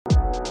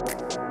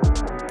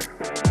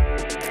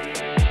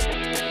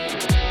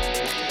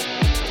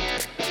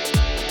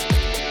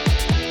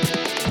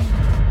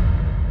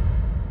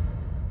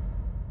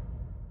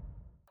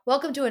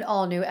Welcome to an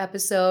all new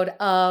episode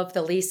of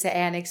the Lisa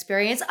Ann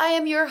Experience. I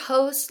am your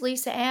host,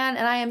 Lisa Ann,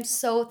 and I am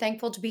so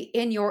thankful to be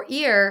in your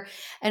ear.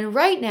 And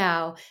right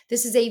now,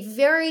 this is a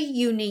very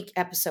unique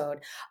episode.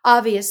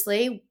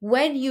 Obviously,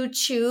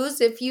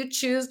 if you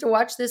choose to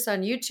watch this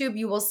on YouTube,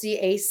 you will see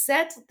a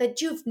set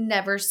that you've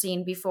never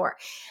seen before.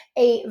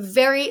 A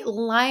very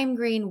lime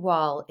green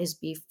wall is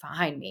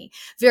behind me,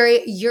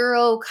 very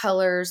Euro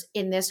colors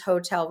in this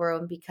hotel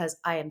room because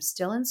I am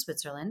still in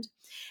Switzerland.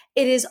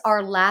 It is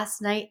our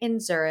last night in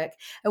Zurich,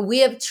 and we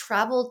have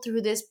traveled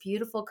through this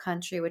beautiful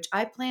country, which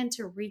I plan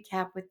to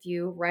recap with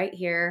you right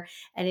here.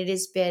 And it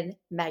has been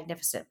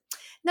magnificent.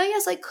 Now,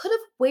 yes, I could have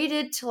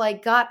waited till I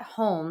got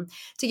home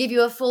to give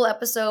you a full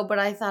episode, but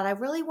I thought I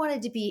really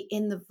wanted to be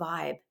in the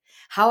vibe,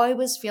 how I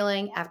was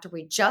feeling after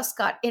we just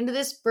got into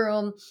this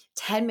room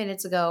 10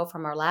 minutes ago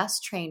from our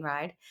last train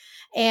ride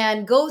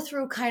and go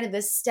through kind of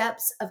the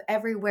steps of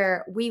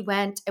everywhere we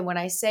went. And when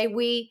I say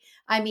we,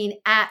 I mean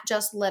at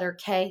just letter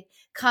K,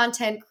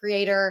 content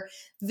creator,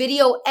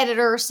 video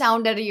editor,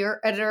 sound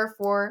editor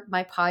for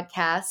my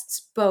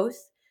podcasts, both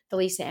the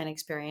Lisa Ann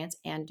Experience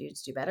and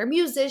Dudes Do Better,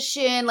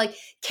 musician. Like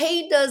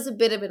Kay does a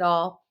bit of it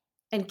all.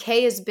 And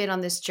Kay has been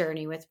on this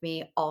journey with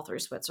me all through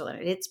Switzerland.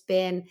 And it's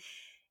been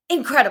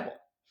incredible.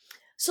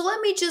 So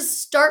let me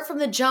just start from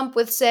the jump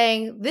with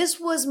saying this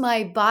was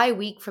my bye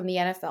week from the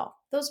NFL.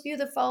 Those of you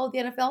that follow the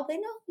NFL, they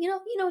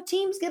know,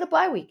 teams get a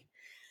bye week.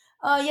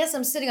 Yes,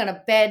 I'm sitting on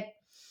a bed.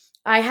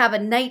 I have a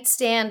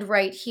nightstand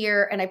right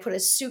here and I put a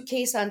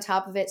suitcase on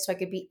top of it so I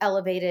could be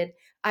elevated.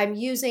 I'm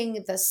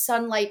using the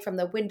sunlight from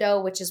the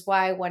window, which is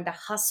why I wanted to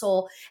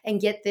hustle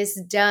and get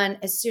this done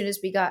as soon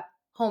as we got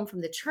home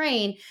from the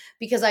train,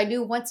 because I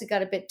knew once it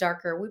got a bit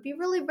darker, we'd be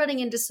really running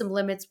into some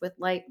limits with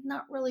light.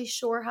 Not really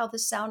sure how the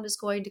sound is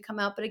going to come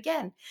out. But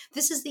again,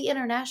 this is the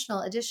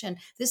international edition.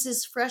 This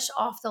is fresh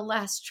off the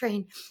last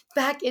train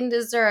back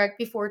into Zurich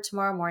before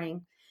tomorrow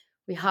morning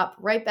we hop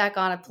right back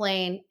on a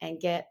plane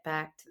and get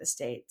back to the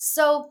States.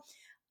 So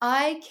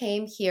I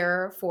came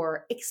here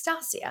for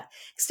Extasia.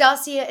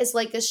 Extasia is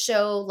like a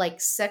show like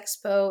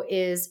Sexpo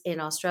is in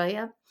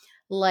Australia,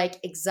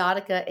 like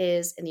Exotica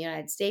is in the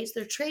United States.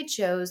 They're trade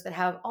shows that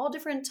have all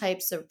different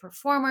types of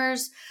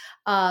performers,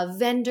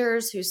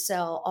 vendors who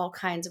sell all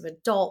kinds of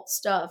adult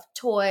stuff,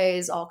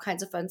 toys, all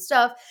kinds of fun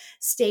stuff,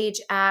 stage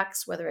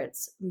acts, whether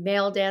it's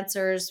male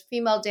dancers,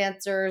 female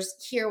dancers.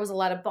 Here was a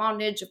lot of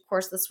bondage. Of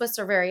course, the Swiss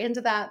are very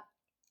into that.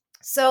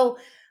 So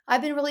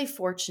I've been really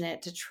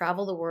fortunate to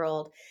travel the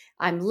world.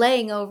 I'm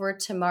laying over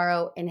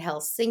tomorrow in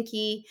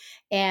Helsinki.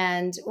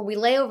 And when we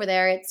lay over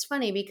there, it's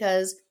funny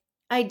because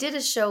I did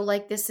a show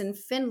like this in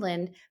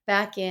Finland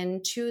back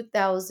in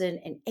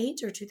 2008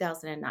 or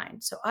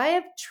 2009. So I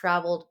have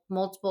traveled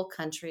multiple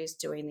countries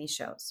doing these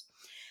shows.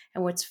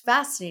 And what's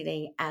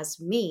fascinating as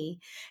me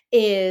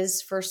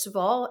is, first of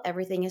all,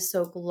 everything is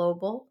so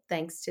global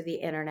thanks to the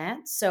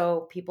internet.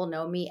 So people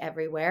know me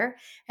everywhere.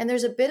 And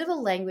there's a bit of a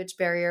language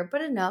barrier,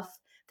 but enough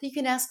that you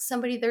can ask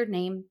somebody their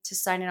name to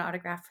sign an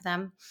autograph for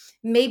them.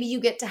 Maybe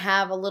you get to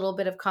have a little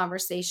bit of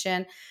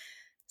conversation.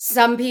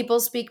 Some people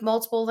speak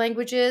multiple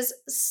languages,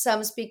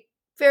 some speak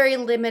very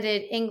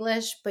limited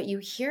English, but you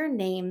hear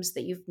names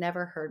that you've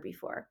never heard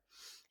before.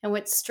 And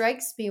what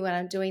strikes me when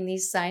I'm doing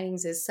these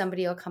signings is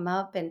somebody will come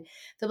up and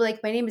they'll be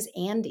like, "My name is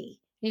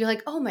Andy." And you're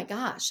like, "Oh my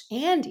gosh,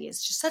 Andy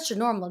is just such a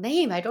normal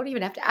name. I don't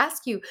even have to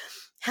ask you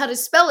how to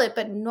spell it."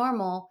 But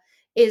normal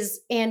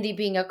is Andy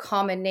being a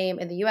common name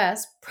in the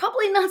US,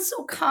 probably not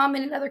so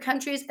common in other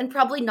countries, and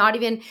probably not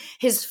even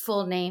his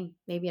full name,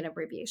 maybe an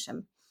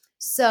abbreviation.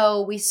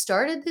 So we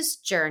started this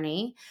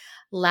journey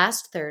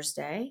last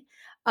Thursday,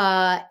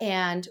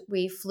 and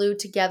we flew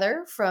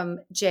together from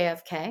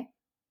JFK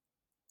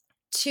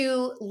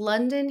to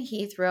London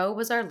Heathrow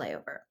was our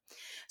layover.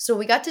 So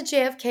we got to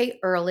JFK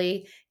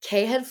early.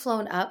 Kay had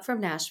flown up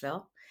from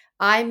Nashville.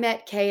 I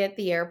met Kay at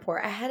the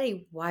airport. I had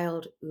a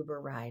wild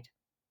Uber ride.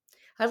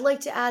 I'd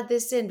like to add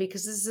this in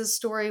because this is a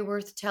story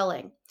worth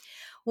telling.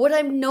 What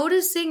I'm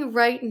noticing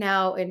right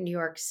now in New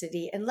York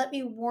City, and let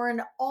me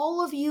warn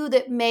all of you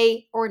that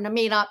may or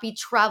may not be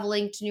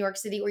traveling to New York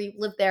City or you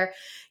live there,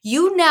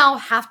 you now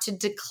have to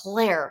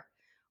declare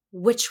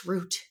which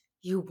route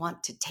you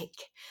want to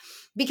take.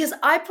 Because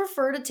I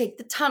prefer to take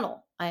the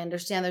tunnel. I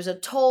understand there's a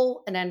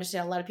toll, and I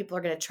understand a lot of people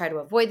are going to try to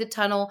avoid the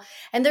tunnel,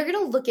 and they're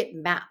going to look at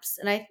maps.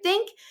 And I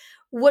think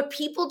what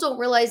people don't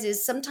realize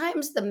is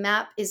sometimes the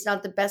map is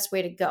not the best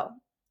way to go.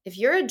 If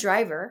you're a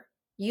driver,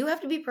 you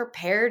have to be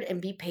prepared and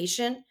be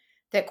patient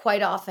that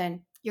quite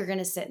often you're going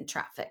to sit in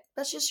traffic.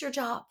 That's just your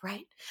job,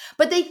 right?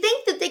 But they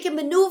think that they can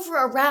maneuver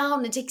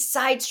around and take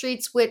side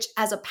streets, which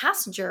as a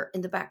passenger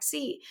in the back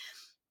seat,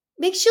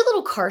 makes you a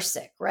little car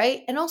sick,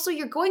 right? And also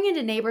you're going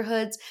into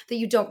neighborhoods that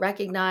you don't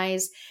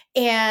recognize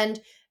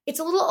and it's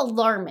a little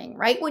alarming,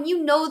 right? When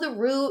you know the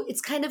route,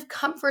 it's kind of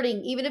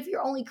comforting. Even if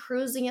you're only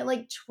cruising at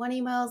like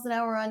 20 miles an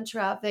hour on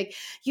traffic,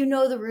 you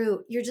know the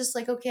route. You're just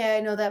like, okay,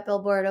 I know that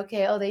billboard.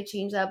 Okay, oh, they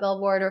changed that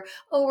billboard, or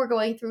oh, we're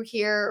going through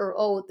here, or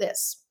oh,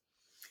 this.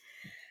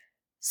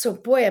 So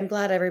boy, I'm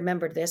glad I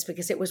remembered this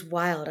because it was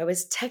wild. I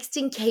was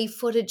texting Kay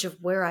footage of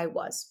where I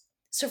was.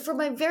 So for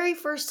my very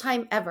first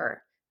time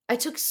ever, I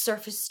took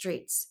surface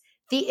streets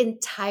the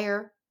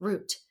entire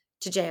route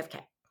to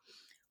JFK.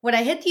 When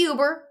I hit the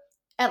Uber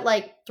at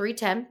like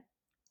 3:10,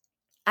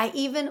 I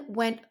even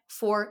went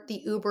for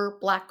the Uber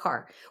black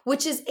car,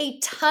 which is a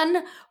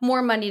ton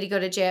more money to go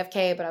to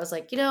JFK. But I was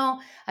like,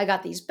 I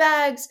got these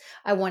bags.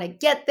 I want to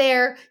get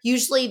there.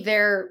 Usually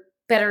they're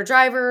better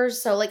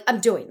drivers. So, like, I'm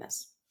doing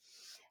this.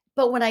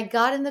 But when I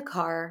got in the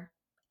car,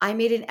 I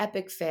made an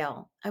epic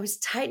fail. I was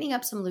tightening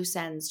up some loose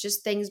ends,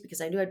 just things because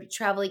I knew I'd be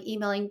traveling,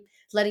 emailing,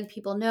 letting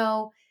people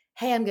know,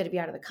 hey, I'm going to be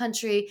out of the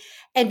country.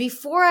 And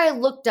before I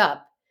looked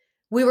up,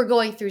 we were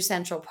going through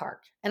Central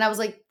Park. And I was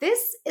like,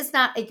 this is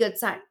not a good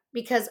sign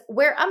because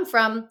where I'm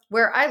from,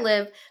 where I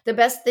live, the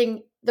best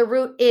thing, the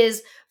route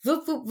is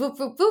voop, voop, voop,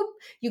 voop, voop.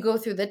 You go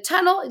through the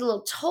tunnel, a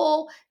little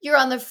toll, you're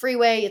on the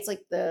freeway. It's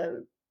like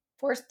the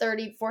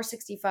 430,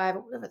 465,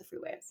 whatever the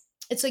freeway is.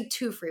 It's like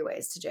two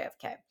freeways to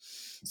JFK.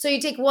 So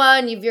you take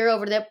one, you veer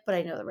over there, but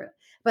I know the route.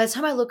 By the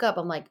time I look up,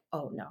 I'm like,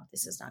 oh no,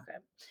 this is not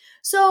good.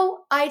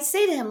 So I'd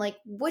say to him, like,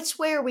 which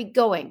way are we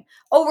going?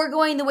 Oh, we're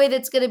going the way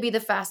that's going to be the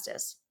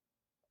fastest.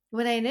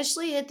 When I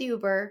initially hit the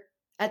Uber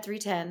at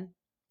 3:10,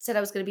 said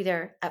I was going to be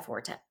there at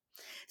 4:10.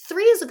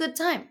 3 is a good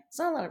time. It's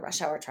not a lot of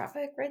rush hour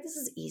traffic, right? This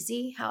is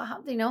easy. How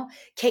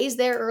Kay's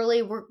there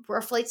early.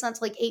 Our flight's not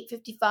to like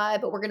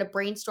 8:55, but we're gonna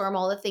brainstorm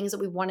all the things that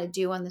we want to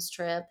do on this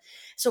trip.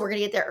 So we're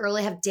gonna get there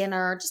early, have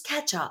dinner, just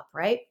catch up,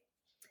 right?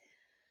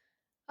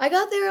 I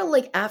got there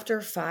like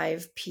after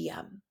 5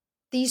 p.m.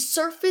 These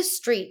surface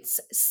streets,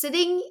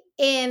 sitting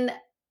in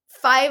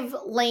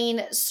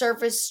 5-lane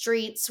surface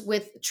streets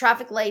with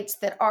traffic lights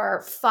that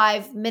are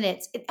 5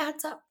 minutes, it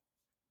adds up.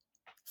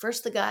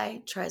 First, the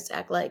guy tries to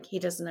act like he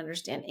doesn't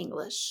understand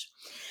English.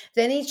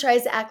 Then he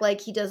tries to act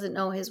like he doesn't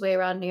know his way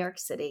around New York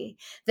City.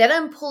 Then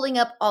I'm pulling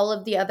up all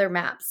of the other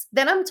maps.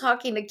 Then I'm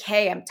talking to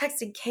Kay. I'm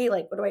texting Kay,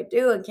 like, what do I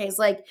do? And Kay's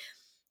like,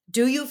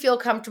 do you feel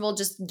comfortable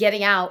just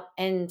getting out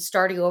and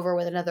starting over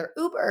with another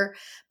Uber?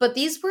 But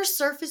these were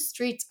surface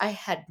streets I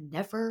had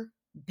never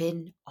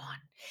been on.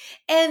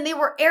 And they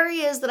were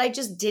areas that I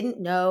just didn't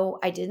know.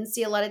 I didn't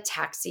see a lot of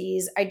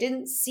taxis. I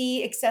didn't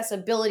see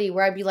accessibility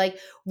where I'd be like,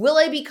 will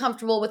I be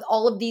comfortable with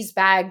all of these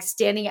bags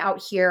standing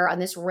out here on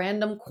this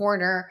random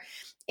corner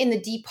in the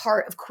deep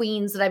heart of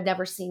Queens that I've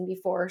never seen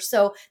before?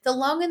 So the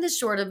long and the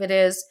short of it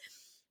is,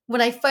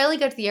 when I finally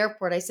got to the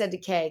airport, I said to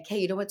Kay,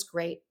 you know what's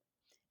great?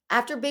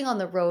 After being on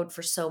the road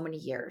for so many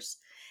years,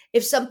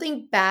 if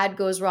something bad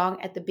goes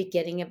wrong at the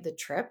beginning of the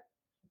trip,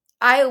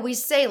 I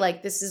always say,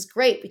 like, this is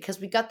great because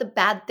we got the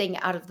bad thing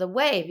out of the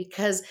way.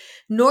 Because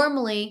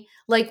normally,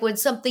 like, when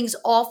something's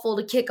awful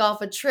to kick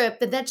off a trip,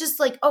 then that just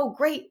like, oh,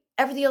 great,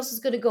 everything else is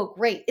going to go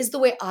great, is the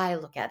way I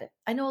look at it.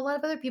 I know a lot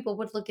of other people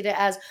would look at it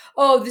as,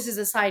 oh, this is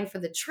a sign for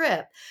the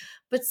trip.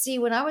 But see,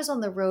 when I was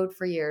on the road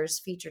for years,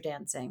 feature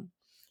dancing,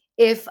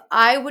 if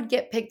I would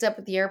get picked up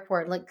at the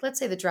airport, like, let's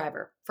say the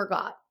driver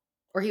forgot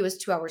or he was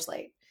 2 hours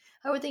late,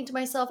 I would think to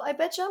myself, I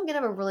bet you I'm going to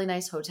have a really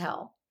nice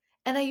hotel.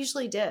 And I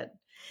usually did.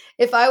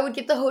 If I would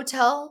get the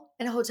hotel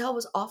and a hotel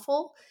was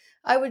awful,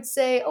 I would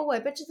say, "Oh, I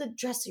bet you the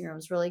dressing room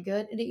is really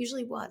good," and it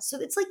usually was. So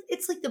it's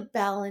like the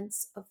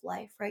balance of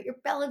life, right? You're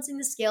balancing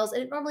the scales,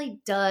 and it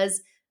normally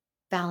does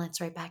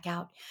balance right back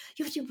out.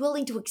 You have to be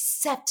willing to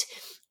accept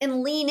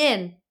and lean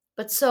in.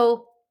 But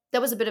so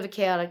that was a bit of a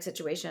chaotic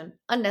situation,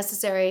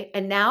 unnecessary.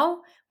 And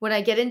now, when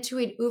I get into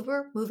an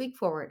Uber moving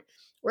forward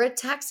or a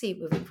taxi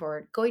moving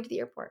forward, going to the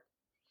airport,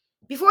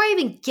 before I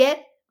even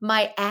get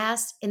my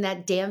ass in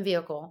that damn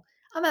vehicle,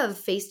 I'm gonna have a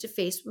face to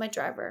face with my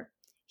driver.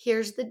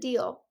 Here's the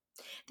deal.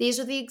 These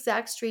are the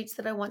exact streets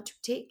that I want to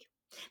take.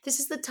 This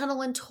is the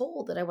tunnel and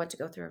toll that I want to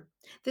go through.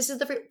 This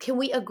is can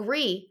we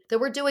agree that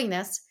we're doing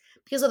this?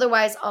 Because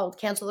otherwise I'll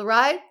cancel the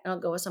ride and I'll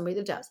go with somebody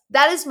that does.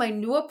 That is my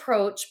new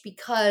approach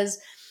because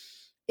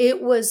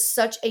it was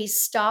such a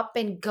stop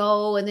and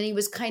go. And then he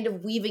was kind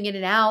of weaving in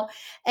and out.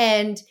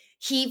 And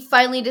he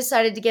finally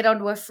decided to get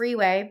onto a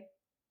freeway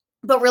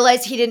but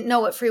realized he didn't know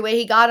what freeway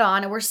he got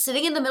on. And we're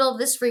sitting in the middle of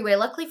this freeway.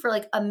 Luckily, for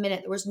like a minute,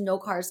 there was no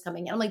cars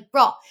coming. And I'm like,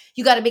 bro,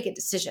 you got to make a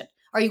decision.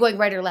 Are you going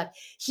right or left?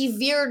 He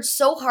veered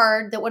so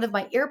hard that one of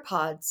my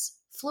earpods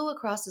flew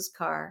across his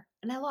car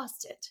and I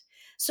lost it.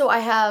 So I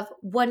have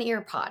one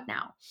earpod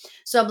now.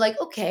 So I'm like,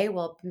 okay,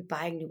 well, I'll be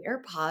buying new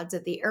AirPods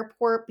at the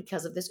airport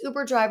because of this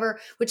Uber driver,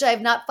 which I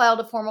have not filed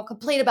a formal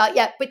complaint about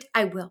yet, but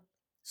I will.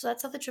 So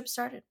that's how the trip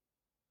started.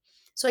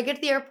 So I get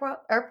to the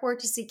airport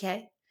to see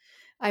Kay.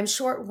 I'm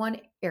short one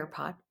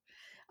AirPod.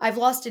 I've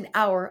lost an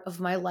hour of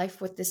my life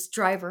with this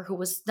driver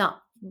who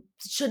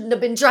shouldn't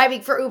have been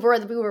driving for Uber or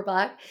the Uber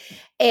Black.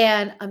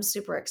 And I'm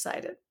super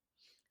excited.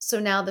 So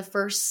now the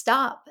first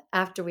stop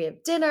after we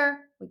have dinner,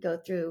 we go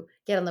through,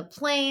 get on the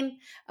plane.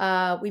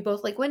 We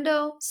both like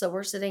window. So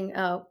we're sitting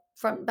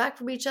front and back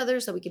from each other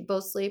so we could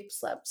both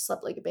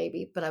slept like a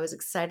baby. But I was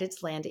excited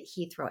to land at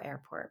Heathrow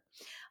Airport.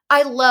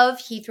 I love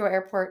Heathrow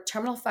Airport.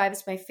 Terminal 5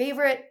 is my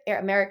favorite.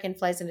 American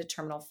flies into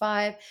Terminal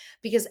 5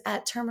 because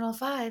at Terminal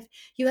 5,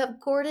 you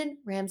have Gordon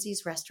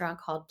Ramsay's restaurant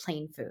called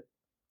Plain Food,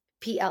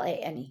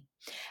 Plane.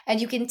 And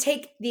you can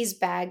take these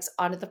bags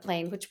onto the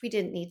plane, which we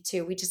didn't need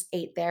to. We just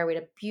ate there. We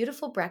had a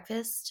beautiful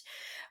breakfast.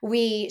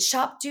 We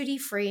shopped duty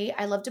free.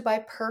 I love to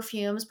buy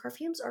perfumes.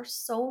 Perfumes are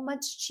so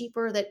much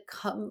cheaper that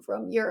come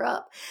from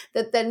Europe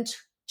that then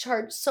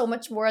charge so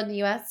much more in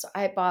the US. So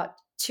I bought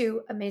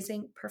two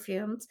amazing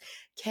perfumes.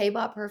 Kay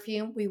bought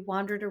perfume. We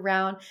wandered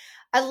around.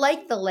 I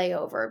like the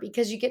layover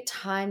because you get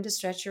time to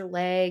stretch your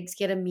legs,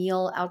 get a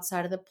meal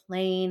outside of the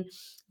plane,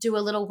 do a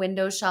little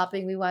window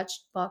shopping. We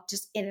walked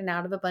just in and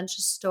out of a bunch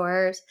of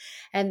stores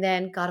and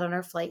then got on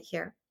our flight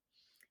here.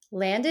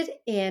 Landed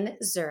in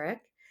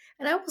Zurich.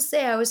 And I will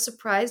say I was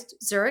surprised.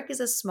 Zurich is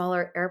a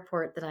smaller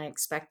airport than I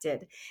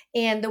expected.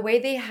 And the way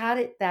they had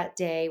it that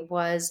day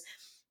was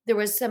there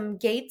was some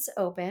gates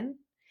open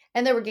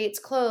and there were gates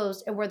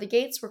closed. And where the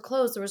gates were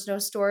closed, there was no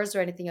stores or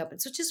anything open.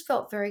 So it just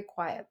felt very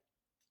quiet.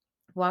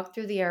 Walked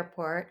through the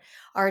airport.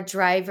 Our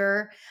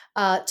driver,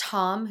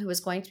 Tom, who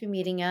was going to be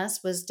meeting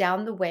us, was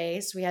down the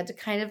way. So we had to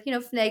kind of,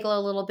 finagle a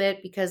little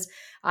bit because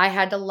I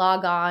had to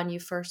log on.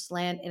 You first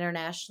land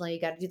internationally.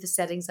 You got to do the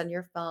settings on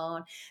your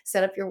phone,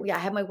 set up I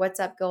had my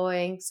WhatsApp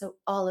going. So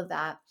all of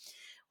that.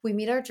 We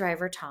meet our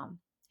driver, Tom,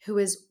 who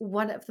is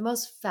one of the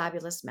most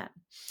fabulous men.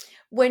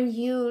 When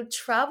you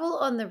travel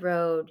on the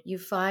road, you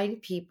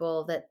find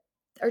people that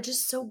are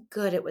just so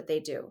good at what they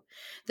do.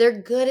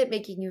 They're good at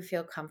making you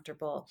feel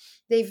comfortable.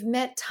 They've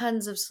met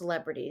tons of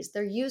celebrities.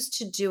 They're used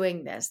to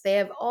doing this. They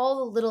have all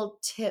the little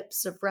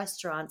tips of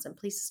restaurants and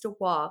places to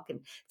walk and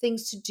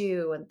things to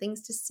do and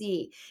things to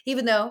see.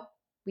 Even though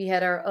we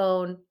had our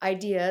own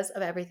ideas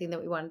of everything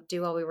that we wanted to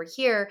do while we were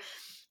here,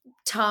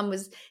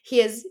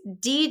 he is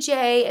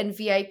DJ and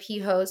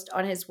VIP host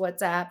on his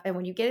WhatsApp. And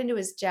when you get into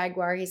his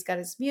Jaguar, he's got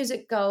his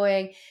music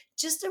going.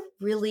 Just a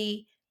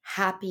really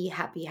happy,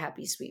 happy,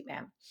 happy, sweet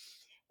man.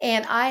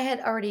 And I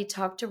had already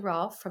talked to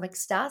Rolf from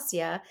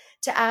Extasia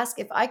to ask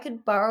if I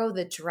could borrow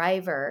the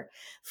driver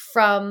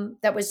from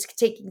that was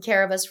taking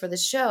care of us for the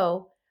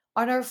show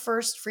on our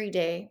first free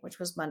day, which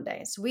was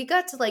Monday. So we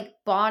got to like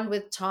bond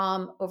with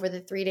Tom over the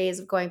 3 days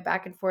of going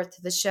back and forth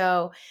to the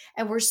show.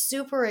 And we're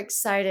super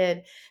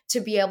excited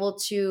to be able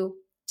to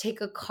take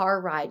a car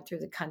ride through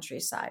the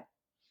countryside.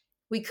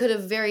 We could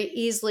have very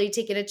easily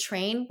taken a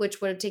train,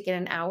 which would have taken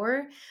an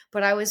hour,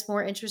 but I was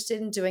more interested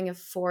in doing a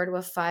 4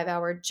 to 5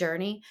 hour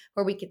journey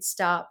where we could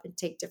stop and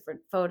take different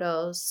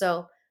photos.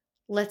 So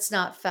let's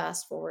not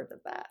fast forward to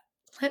that.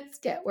 Let's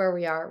get where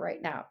we are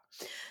right now.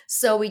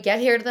 So we get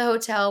here to the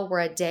hotel. We're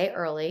a day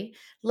early.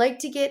 Like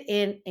to get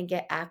in and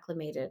get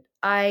acclimated.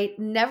 I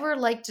never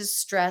like to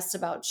stress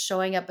about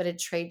showing up at a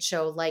trade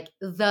show like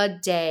the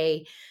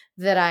day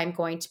that I'm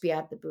going to be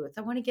at the booth.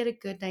 I want to get a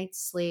good night's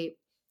sleep.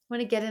 I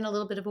want to get in a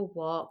little bit of a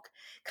walk,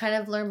 kind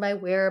of learn my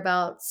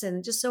whereabouts.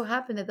 And just so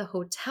happened that the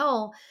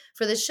hotel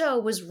for the show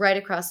was right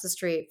across the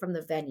street from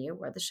the venue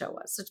where the show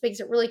was. So it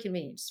makes it really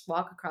convenient. Just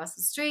walk across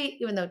the street,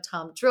 even though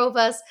Tom drove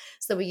us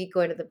so we could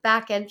go into the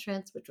back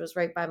entrance, which was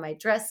right by my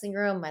dressing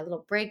room, my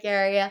little break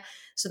area.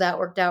 So that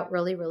worked out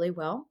really, really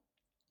well.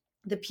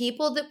 The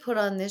people that put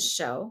on this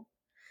show,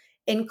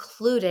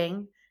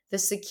 including the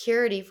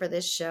security for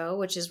this show,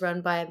 which is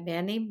run by a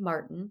man named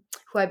Martin,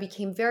 who I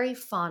became very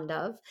fond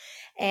of.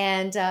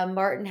 And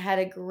Martin had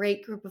a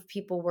great group of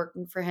people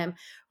working for him,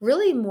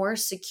 really more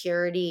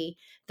security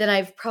than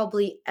I've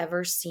probably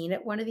ever seen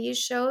at one of these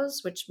shows,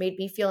 which made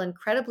me feel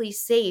incredibly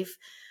safe.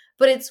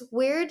 But it's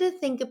weird to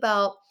think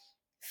about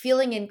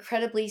feeling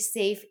incredibly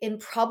safe in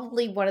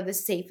probably one of the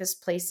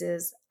safest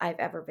places I've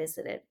ever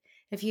visited.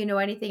 If you know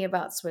anything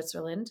about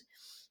Switzerland,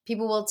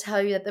 people will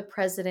tell you that the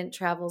president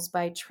travels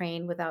by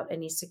train without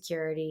any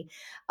security.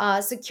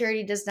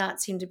 Security does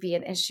not seem to be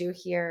an issue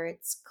here.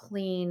 It's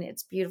clean,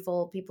 it's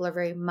beautiful. People are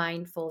very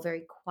mindful,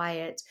 very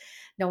quiet.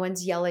 No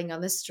one's yelling on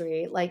the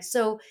street.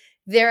 So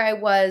there I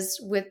was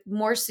with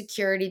more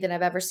security than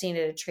I've ever seen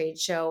at a trade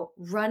show,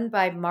 run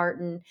by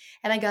Martin.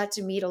 And I got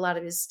to meet a lot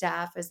of his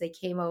staff as they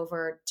came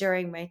over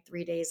during my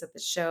 3 days at the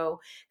show,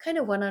 kind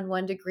of one on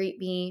one to greet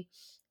me,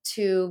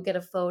 to get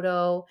a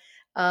photo.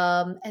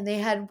 And they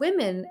had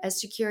women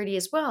as security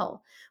as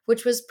well,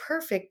 which was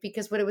perfect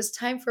because when it was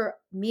time for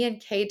me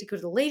and Kay to go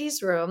to the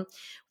ladies' room,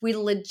 we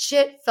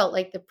legit felt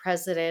like the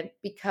president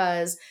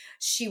because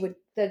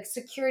the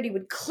security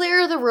would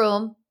clear the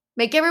room,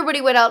 make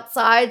everybody went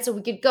outside so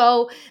we could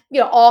go,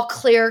 all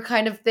clear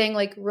kind of thing.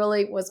 Like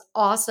really was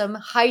awesome.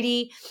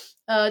 Heidi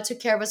took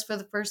care of us for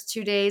the first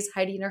 2 days.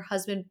 Heidi and her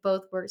husband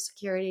both worked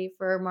security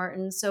for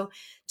Martin. So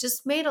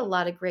just made a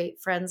lot of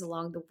great friends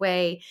along the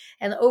way.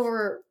 And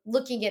over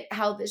looking at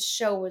how this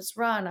show was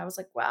run, I was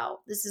like,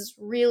 wow, this is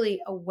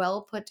really a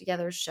well put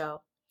together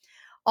show.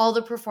 All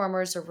the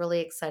performers are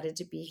really excited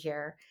to be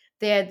here.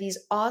 They had these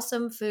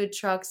awesome food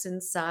trucks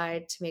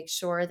inside to make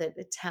sure that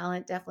the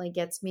talent definitely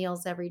gets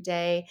meals every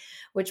day,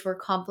 which were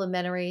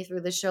complimentary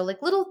through the show,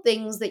 like little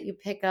things that you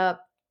pick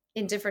up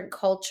in different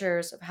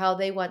cultures of how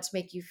they want to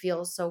make you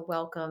feel so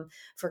welcome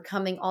for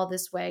coming all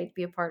this way to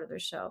be a part of their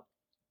show.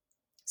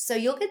 So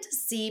you'll get to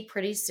see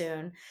pretty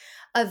soon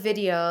a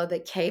video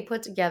that Kay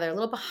put together, a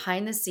little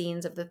behind the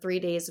scenes of the 3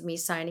 days of me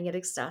signing at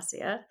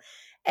Extasia.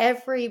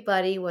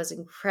 Everybody was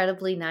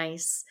incredibly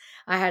nice.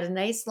 I had a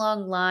nice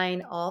long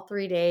line all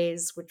 3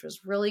 days, which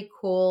was really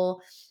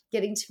cool.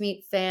 Getting to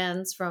meet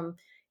fans from,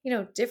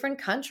 different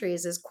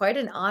countries is quite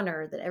an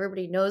honor that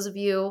everybody knows of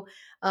you.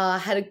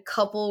 Had a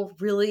couple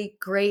really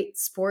great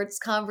sports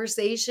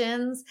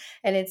conversations,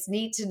 and it's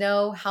neat to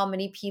know how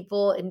many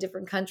people in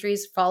different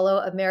countries follow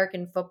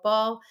American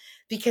football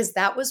because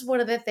that was one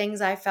of the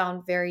things I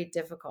found very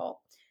difficult.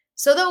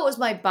 So though it was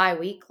my bye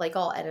week, like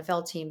all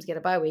NFL teams get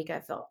a bye week, I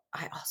felt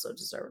I also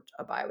deserved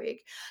a bye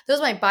week. That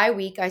was my bye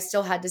week. I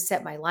still had to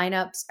set my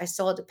lineups. I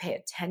still had to pay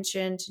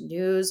attention to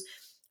news,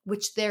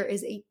 which there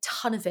is a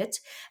ton of it.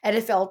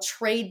 NFL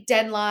trade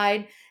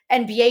deadline,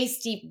 NBA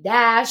Steve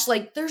Nash,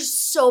 like there's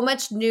so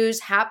much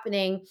news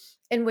happening.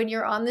 And when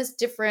you're on this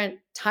different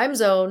time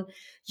zone,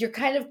 you're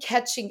kind of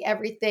catching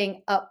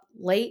everything up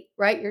late,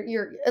 right?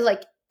 You're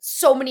like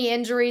so many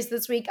injuries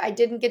this week. I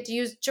didn't get to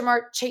use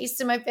Jamar Chase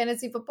in my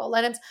fantasy football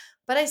lineups,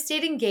 but I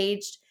stayed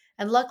engaged.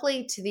 And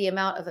luckily, to the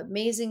amount of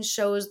amazing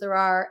shows there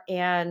are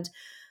and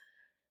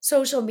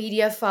social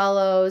media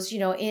follows,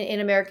 in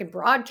American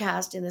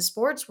broadcast in the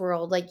sports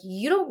world, like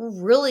you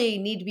don't really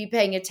need to be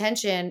paying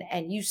attention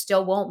and you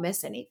still won't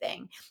miss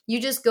anything.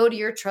 You just go to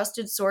your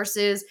trusted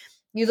sources.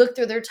 You look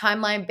through their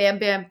timeline, bam,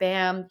 bam,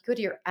 bam. Go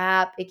to your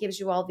app. It gives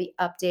you all the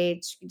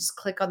updates. You can just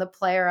click on the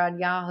player on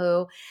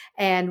Yahoo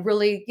and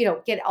really,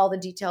 get all the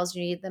details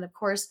you need. Then, of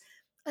course,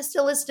 I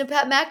still listen to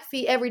Pat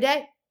McAfee every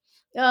day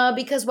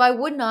because why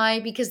wouldn't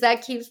I? Because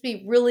that keeps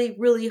me really,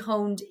 really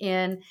honed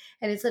in.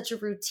 And it's such a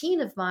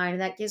routine of mine.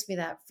 And that gives me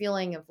that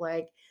feeling of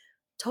like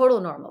total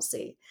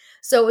normalcy.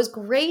 So it was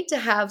great to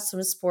have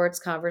some sports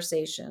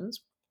conversations.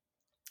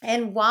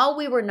 And while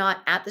we were not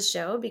at the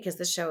show, because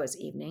the show is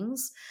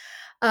evenings,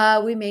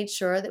 we made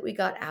sure that we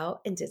got out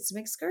and did some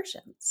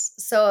excursions.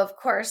 So, of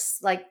course,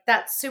 like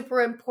that's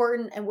super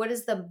important. And what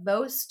is the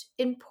most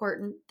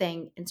important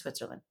thing in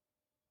Switzerland?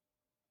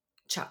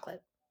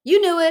 Chocolate. You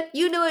knew it.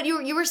 You knew it.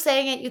 You were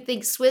saying it. You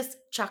think Swiss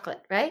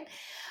chocolate, right?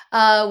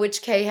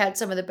 Which Kay had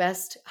some of the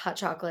best hot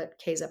chocolate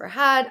Kay's ever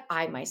had.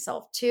 I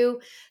myself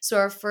too. So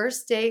our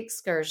first day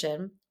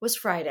excursion was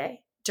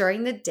Friday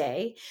during the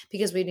day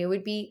because we knew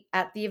we'd be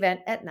at the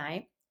event at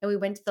night. And we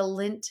went to the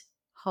Lindt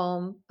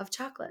Home of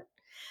Chocolate.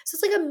 So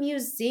it's like a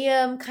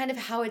museum, kind of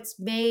how it's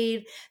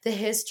made, the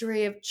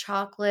history of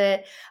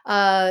chocolate,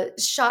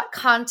 shot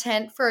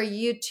content for a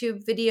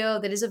YouTube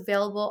video that is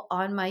available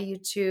on my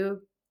YouTube.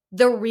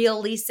 The Real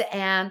Lisa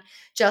Ann,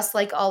 just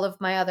like all of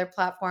my other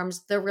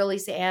platforms, The Real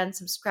Lisa Ann.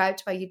 Subscribe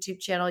to my YouTube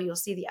channel. You'll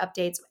see the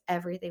updates of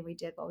everything we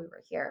did while we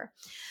were here.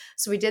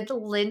 So we did the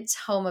Lindt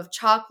Home of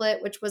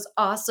Chocolate, which was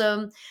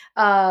awesome.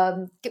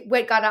 Got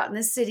out in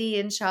the city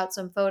and shot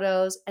some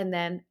photos and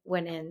then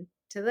went in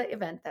to the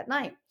event that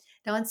night.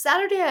 Now on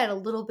Saturday, I had a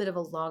little bit of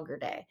a longer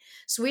day.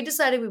 So we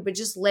decided we would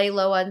just lay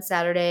low on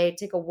Saturday,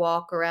 take a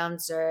walk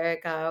around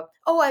Zurich.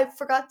 I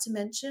forgot to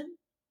mention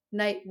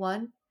night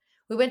one.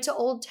 We went to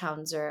Old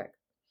Town Zurich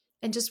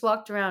and just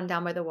walked around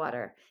down by the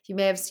water. You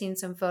may have seen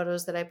some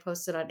photos that I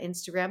posted on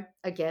Instagram,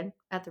 again,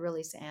 at the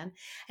Release Ann,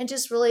 and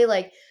just really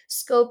like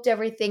scoped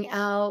everything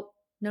out,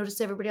 noticed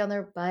everybody on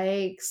their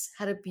bikes,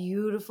 had a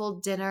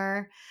beautiful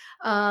dinner,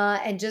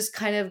 and just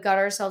kind of got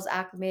ourselves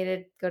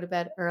acclimated, go to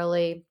bed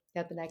early,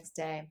 got the next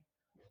day.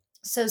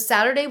 So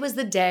Saturday was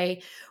the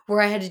day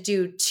where I had to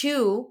do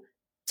two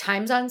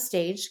times on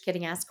stage,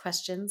 getting asked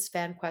questions,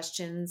 fan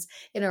questions,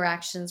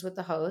 interactions with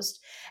the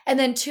host, and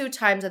then two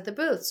times at the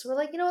booth. So we're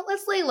like, you know what,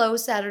 let's lay low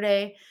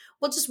Saturday.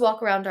 We'll just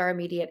walk around our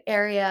immediate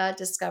area,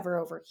 discover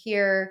over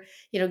here,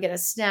 get a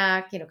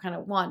snack, kind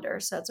of wander.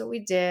 So that's what we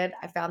did.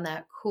 I found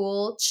that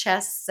cool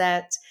chess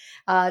set,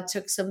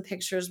 took some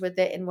pictures with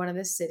it in one of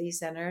the city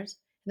centers.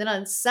 And then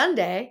on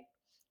Sunday,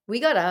 we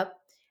got up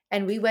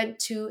and we went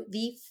to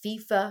the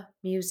FIFA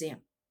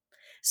Museum.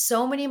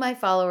 So many of my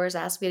followers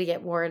asked me to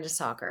get more into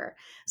soccer.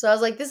 So I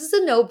was like, this is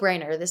a no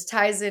brainer. This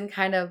ties in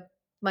kind of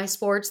my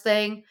sports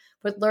thing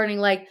with learning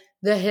like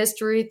the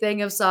history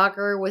thing of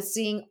soccer, with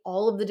seeing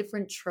all of the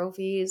different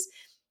trophies.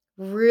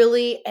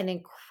 Really an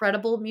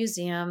incredible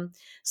museum,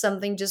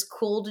 something just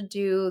cool to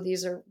do.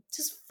 These are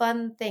just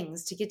fun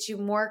things to get you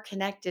more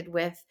connected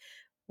with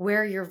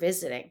where you're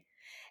visiting.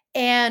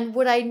 And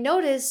what I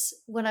notice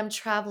when I'm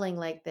traveling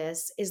like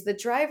this is the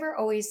driver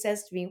always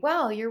says to me,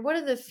 wow, you're one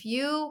of the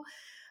few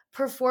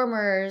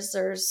performers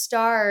or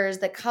stars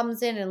that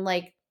comes in and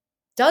like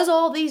does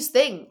all these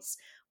things.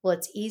 Well,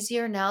 it's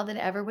easier now than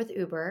ever with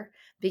Uber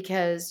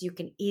because you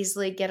can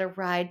easily get a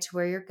ride to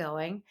where you're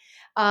going.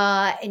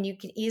 And you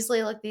can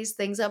easily look these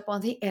things up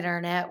on the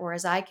internet.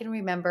 Whereas I can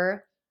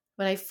remember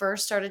when I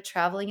first started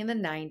traveling in the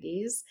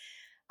 90s,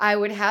 I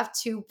would have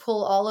to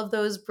pull all of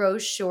those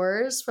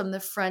brochures from the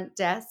front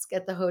desk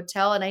at the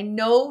hotel. And I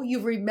know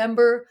you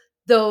remember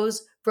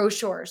those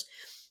brochures.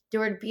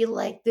 There would be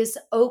like this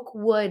oak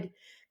wood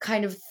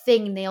kind of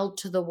thing nailed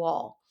to the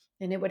wall.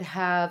 And it would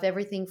have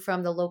everything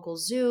from the local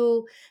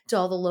zoo to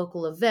all the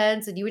local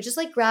events. And you would just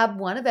like grab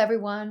one of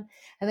everyone.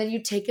 And then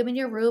you take them in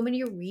your room and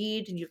you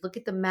read and you look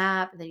at the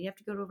map. And then you have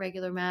to go to a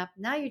regular map.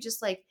 Now you're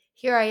just like,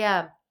 here I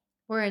am.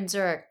 We're in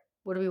Zurich.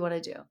 What do we want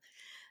to do?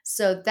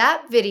 So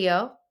that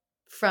video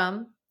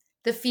from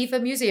the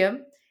FIFA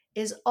Museum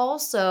is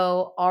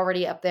also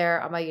already up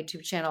there on my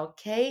YouTube channel.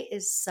 Kay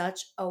is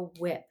such a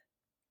whip.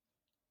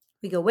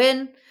 We go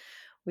in,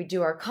 we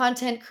do our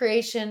content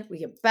creation, we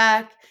get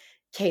back.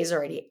 Kay's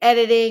already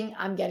editing.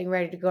 I'm getting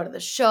ready to go to the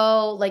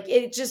show. Like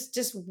it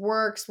just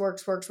works.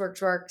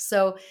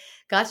 So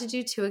got to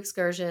do 2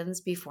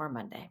 excursions before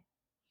Monday.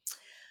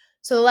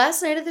 So the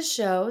last night of the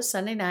show,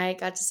 Sunday night,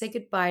 got to say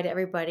goodbye to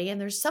everybody. And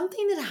there's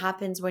something that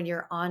happens when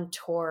you're on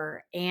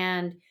tour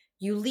and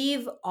you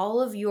leave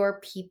all of your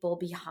people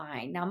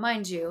behind. Now,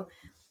 mind you,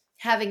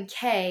 having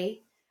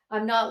Kay,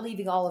 I'm not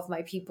leaving all of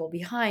my people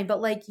behind,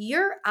 but like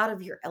you're out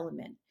of your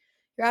element.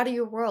 You're out of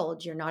your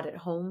world. You're not at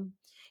home.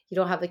 You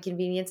don't have the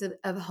convenience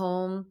of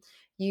home.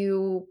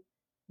 You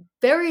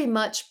very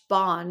much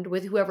bond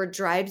with whoever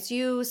drives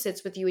you,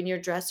 sits with you in your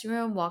dressing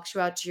room, walks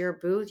you out to your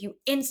booth. You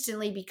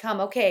instantly become,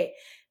 okay,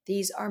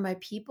 these are my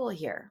people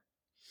here.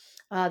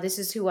 This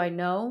is who I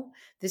know.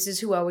 This is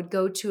who I would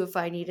go to if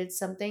I needed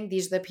something.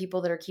 These are the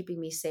people that are keeping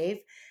me safe.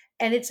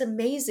 And it's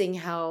amazing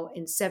how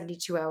in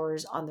 72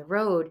 hours on the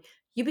road,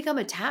 you become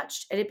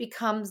attached and it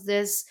becomes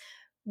this,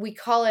 we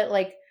call it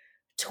like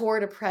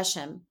tour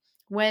depression.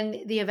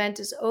 When the event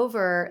is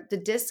over, the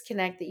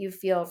disconnect that you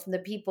feel from the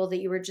people that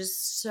you were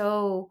just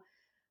so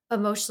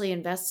emotionally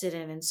invested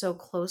in and so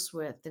close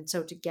with and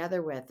so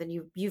together with, and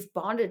you've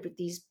bonded with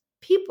these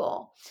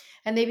people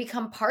and they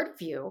become part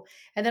of you,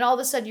 and then all of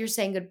a sudden you're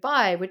saying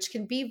goodbye, which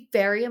can be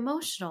very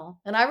emotional.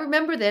 And I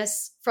remember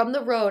this from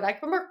the road. I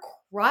remember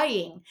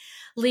crying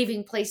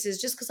leaving places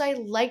just because I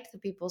liked the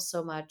people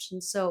so much.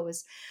 And so it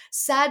was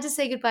sad to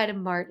say goodbye to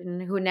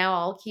Martin, who now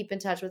I'll keep in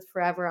touch with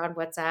forever on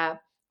WhatsApp.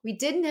 We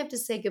didn't have to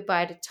say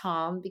goodbye to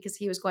Tom because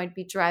he was going to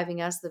be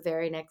driving us the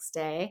very next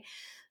day.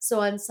 So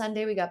on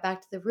Sunday, we got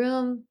back to the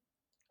room.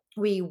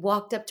 We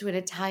walked up to an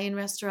Italian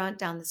restaurant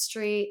down the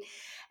street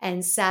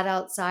and sat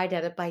outside,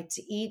 had a bite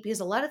to eat because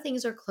a lot of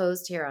things are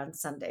closed here on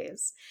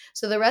Sundays.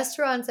 So the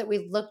restaurants that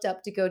we looked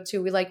up to go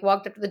to, we like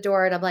walked up to the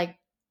door and I'm like,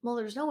 well,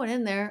 there's no one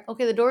in there.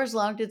 Okay, the door's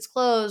locked, it's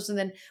closed. And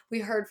then we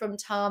heard from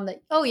Tom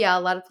that, oh yeah,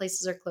 a lot of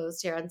places are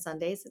closed here on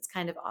Sundays. It's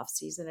kind of off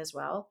season as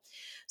well.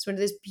 So went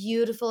to this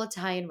beautiful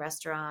Italian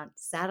restaurant,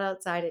 sat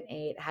outside and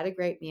ate, had a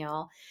great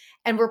meal,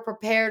 and we're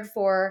prepared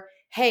for,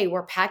 hey,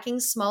 we're packing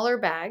smaller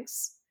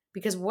bags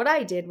because what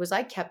I did was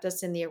I kept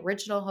us in the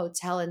original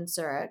hotel in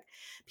Zurich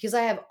because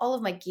I have all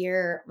of my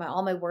gear,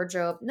 all my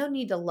wardrobe. No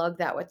need to lug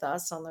that with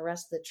us on the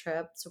rest of the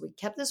trip. So we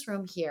kept this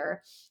room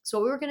here. So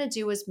what we were going to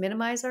do was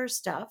minimize our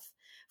stuff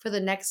for the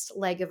next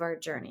leg of our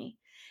journey.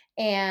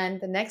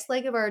 And the next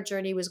leg of our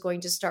journey was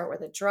going to start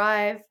with a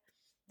drive.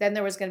 Then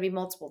there was going to be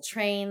multiple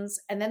trains.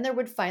 And then there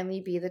would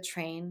finally be the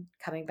train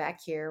coming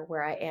back here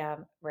where I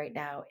am right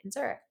now in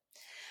Zurich.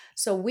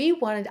 So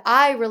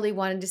I really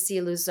wanted to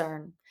see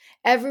Lucerne.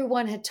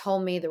 Everyone had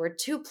told me there were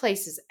 2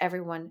 places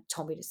everyone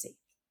told me to see: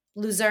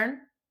 Lucerne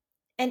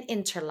and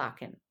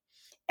Interlaken.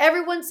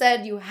 Everyone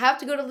said, you have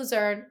to go to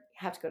Lucerne, you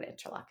have to go to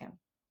Interlaken.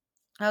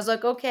 I was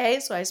like, okay.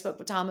 So I spoke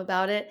with Tom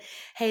about it.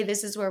 Hey,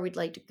 this is where we'd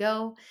like to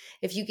go.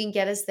 If you can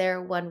get us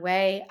there one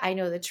way, I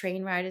know the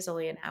train ride is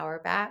only an hour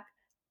back.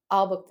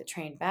 I'll book the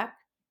train back.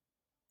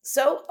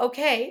 So,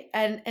 okay.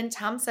 And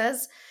Tom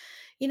says,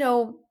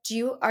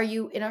 are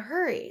you in a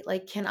hurry?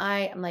 Like,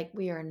 I'm like,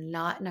 we are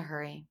not in a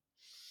hurry.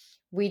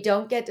 We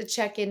don't get to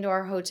check into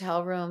our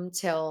hotel room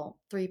till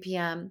 3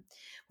 p.m.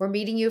 We're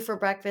meeting you for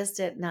breakfast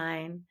at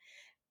 9.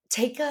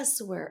 Take us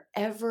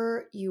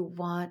wherever you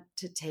want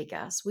to take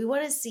us. We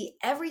want to see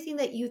everything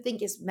that you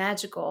think is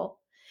magical.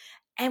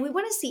 And we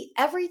want to see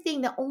everything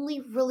that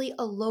only really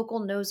a local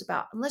knows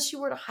about, unless you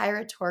were to hire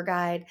a tour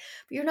guide.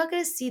 But you're not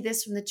going to see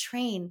this from the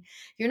train.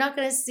 You're not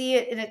going to see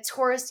it in a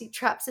touristy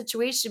trap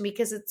situation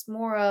because it's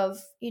more of,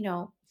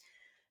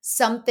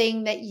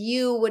 something that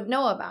you would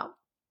know about.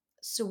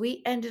 So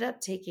we ended up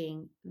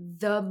taking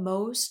the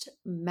most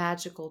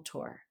magical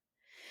tour.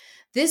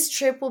 This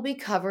trip will be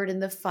covered in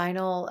the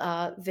final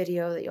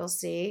video that you'll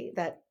see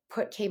that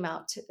put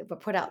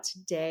out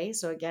today.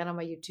 So again, on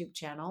my YouTube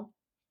channel.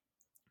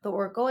 But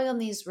we're going on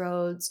these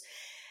roads,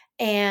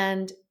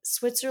 and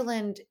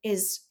Switzerland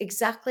is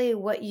exactly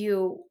what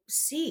you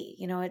see.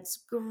 It's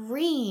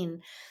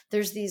green.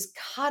 There's these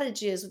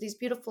cottages with these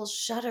beautiful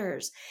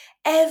shutters.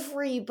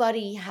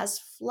 Everybody has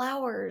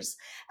flowers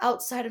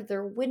outside of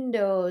their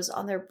windows,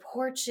 on their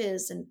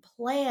porches, and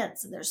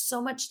plants. And there's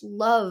so much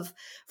love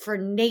for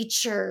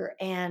nature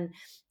and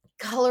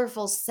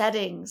colorful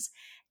settings.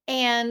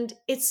 And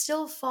it's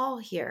still fall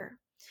here.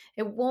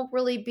 It won't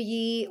really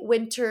be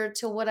winter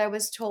till what I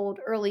was told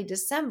early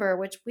December,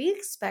 which we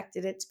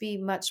expected it to be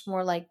much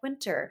more like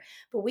winter,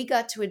 but we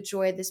got to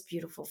enjoy this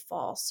beautiful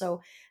fall.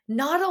 So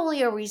not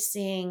only are we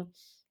seeing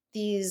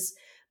these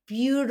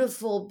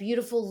beautiful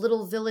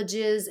little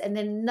villages and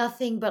then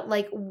nothing but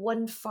like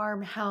one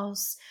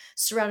farmhouse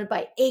surrounded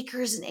by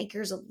acres and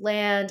acres of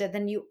land, and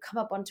then you come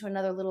up onto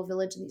another little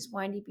village and these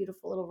windy,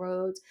 beautiful little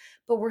roads,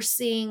 but we're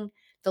seeing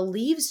the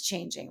leaves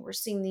changing. We're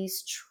seeing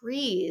these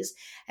trees,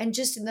 and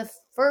just in the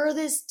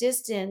furthest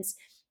distance,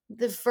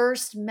 the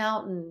first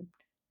mountain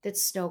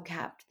that's snow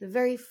capped, the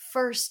very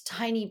first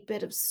tiny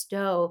bit of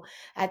snow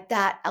at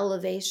that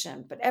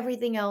elevation, but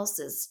everything else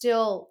is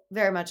still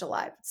very much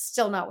alive. It's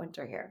still not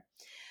winter here.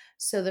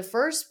 So the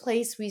first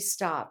place we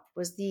stopped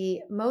was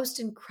the most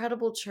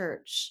incredible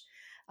church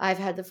I've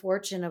had the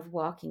fortune of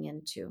walking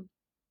into.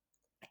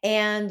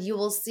 And you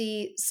will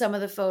see some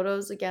of the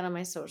photos again on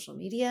my social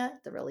media,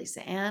 the real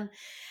Lisa Ann.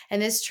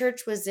 And this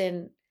church was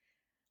in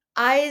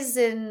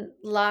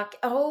Eisenloch.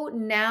 Oh,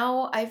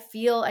 now I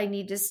feel I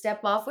need to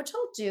step off, which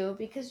I'll do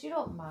because you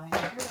don't mind.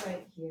 You're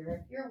right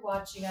here. If you're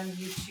watching on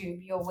YouTube,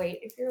 you'll wait.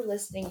 If you're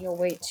listening, you'll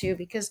wait too,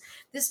 because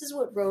this is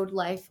what road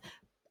life,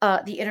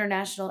 the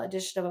international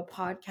edition of a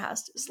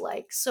podcast, is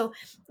like. So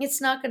it's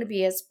not going to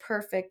be as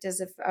perfect as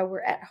if I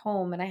were at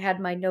home and I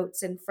had my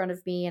notes in front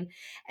of me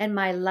and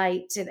my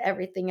light and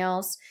everything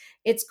else.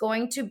 It's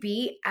going to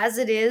be as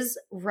it is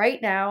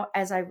right now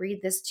as I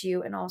read this to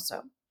you. And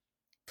also,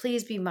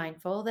 please be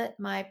mindful that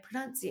my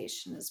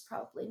pronunciation is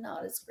probably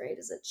not as great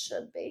as it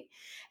should be.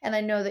 And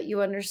I know that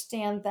you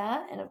understand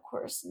that. And of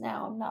course,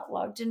 now I'm not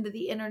logged into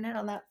the internet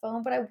on that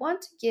phone, but I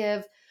want to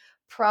give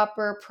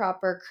proper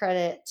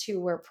credit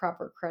to where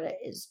proper credit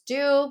is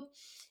due.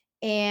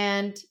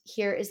 And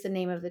here is the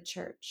name of the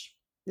church,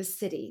 the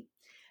city.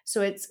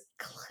 So it's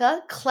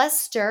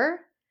Clester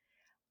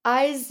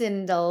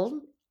Eisendeln,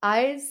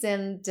 and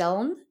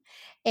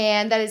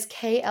that is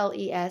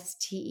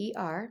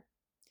Klesteiedelen.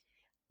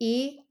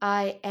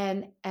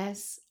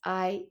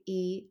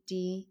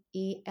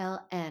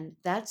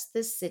 That's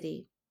the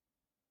city.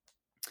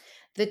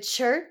 The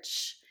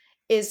church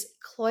is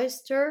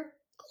Cloister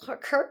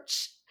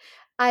Kirch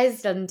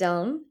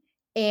Eisendeln,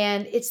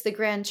 and it's the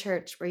grand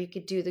church where you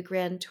could do the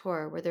grand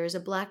tour, where there's a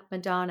Black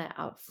Madonna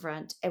out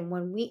front. And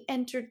when we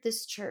entered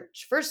this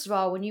church, first of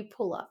all, when you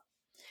pull up,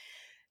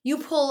 you're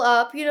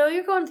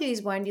going through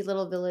these windy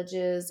little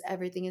villages.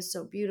 Everything is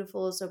so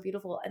beautiful, so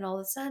beautiful. And all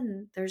of a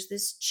sudden, there's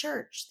this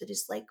church that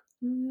is like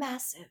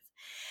massive.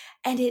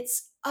 And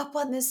it's up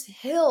on this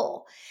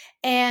hill.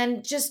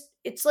 And just,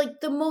 it's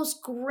like the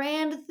most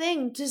grand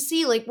thing to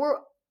see. Like, we're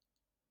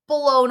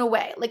blown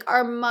away. Like,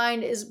 our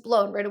mind is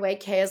blown right away.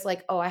 Kay is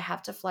like, oh, I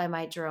have to fly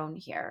my drone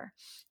here.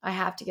 I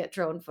have to get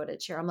drone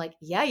footage here. I'm like,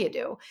 yeah, you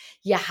do.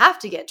 You have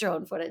to get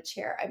drone footage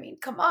here. I mean,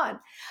 come on.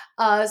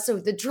 So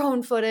the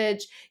drone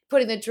footage,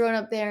 putting the drone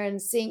up there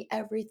and seeing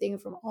everything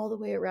from all the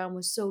way around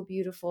was so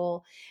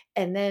beautiful.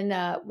 And then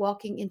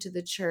walking into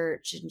the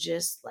church and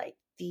just like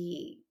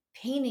the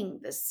painting,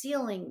 the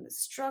ceiling, the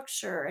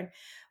structure. And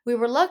we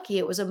were lucky.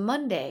 It was a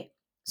Monday.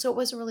 So it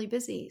wasn't really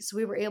busy. So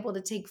we were able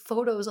to take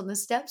photos on the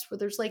steps where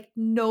there's like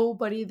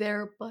nobody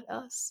there but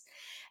us.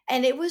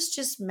 And it was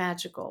just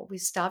magical. We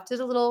stopped at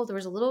there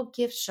was a little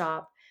gift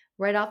shop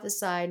right off the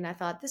side. And I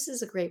thought, this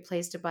is a great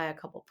place to buy a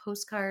couple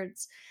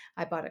postcards.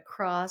 I bought a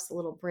cross, a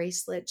little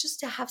bracelet,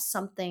 just to have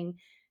something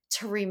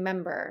to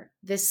remember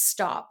this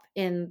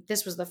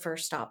was the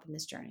first stop in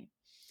this journey.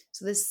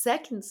 So the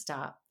second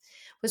stop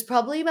was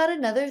probably about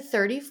another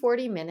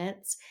 30-40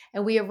 minutes.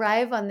 And we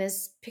arrive on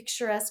this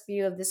picturesque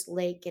view of this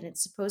lake. And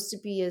it's supposed to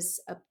be a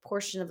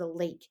portion of the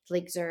Lake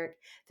Zurich,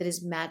 that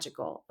is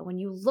magical. And when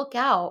you look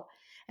out,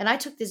 and I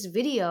took this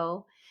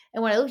video,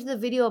 and when I looked at the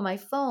video on my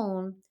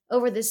phone,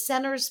 over the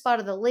center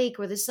spot of the lake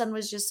where the sun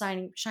was just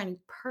shining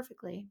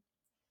perfectly,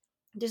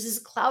 there's this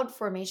cloud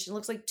formation. It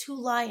looks like two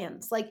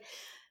lions, like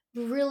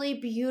really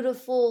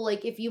beautiful.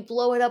 Like, if you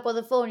blow it up on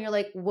the phone, you're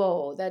like,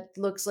 whoa, that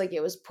looks like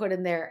it was put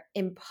in there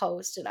in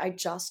post. And I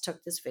just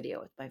took this video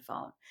with my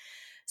phone.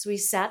 So we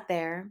sat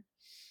there,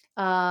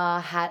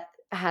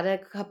 had a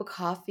cup of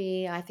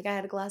coffee. I think I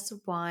had a glass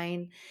of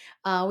wine.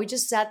 We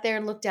just sat there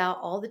and looked out.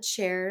 All the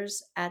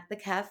chairs at the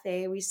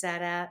cafe we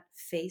sat at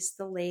faced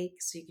the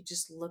lake, so you could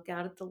just look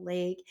out at the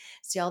lake,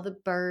 see all the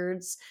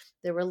birds.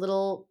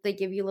 They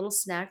give you little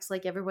snacks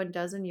like everyone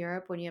does in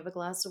Europe when you have a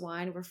glass of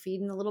wine. We're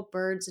feeding the little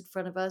birds in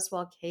front of us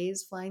while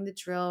Kay's flying the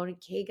drone,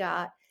 and Kay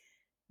got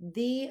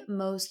the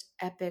most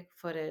epic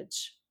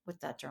footage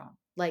with that drone.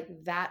 Like,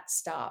 that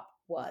stop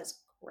was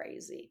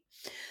crazy.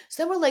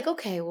 So then we're like,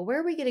 okay, well, where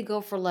are we going to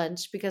go for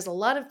lunch? Because a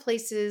lot of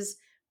places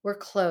were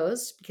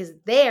closed, because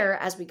there,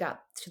 as we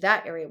got to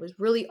that area, was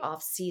really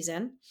off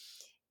season.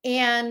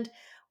 And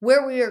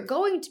where we are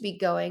going to be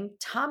going,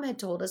 Tom had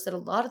told us that a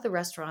lot of the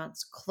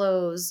restaurants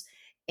close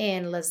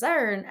in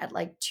Luzerne at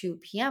like 2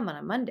 p.m. on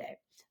a Monday.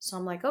 So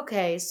I'm like,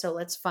 okay, so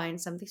let's find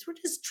something. So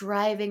we're just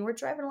driving. We're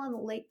driving along the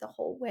lake the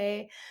whole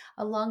way,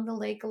 along the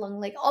lake.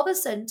 All of a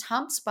sudden,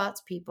 Tom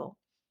spots people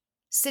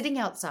sitting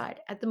outside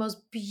at the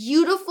most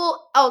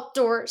beautiful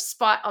outdoor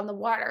spot on the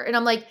water. And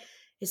I'm like,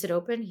 is it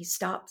open? He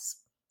stops.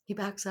 He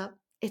backs up.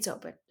 It's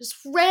open. Just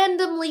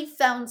randomly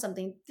found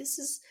something. This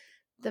is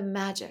the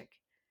magic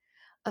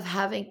of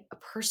having a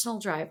personal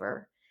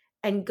driver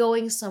and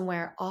going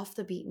somewhere off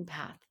the beaten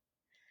path,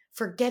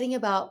 forgetting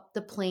about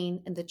the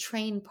plane and the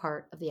train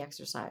part of the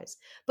exercise,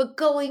 but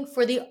going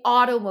for the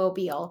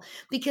automobile,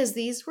 because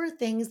these were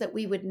things that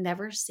we would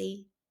never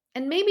see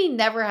and maybe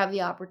never have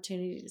the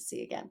opportunity to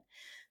see again.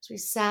 So we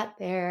sat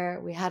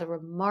there, we had a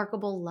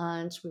remarkable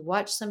lunch, we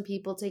watched some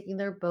people taking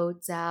their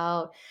boats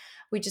out.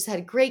 We just had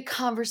a great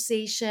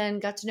conversation,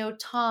 got to know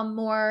Tom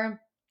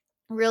more,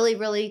 really,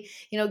 really,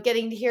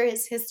 getting to hear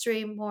his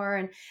history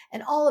more,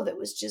 and all of it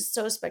was just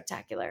so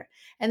spectacular.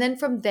 And then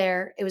from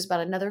there, it was about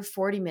another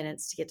 40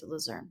 minutes to get to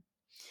Luzerne.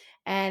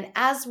 And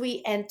as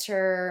we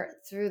enter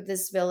through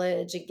this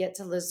village and get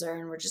to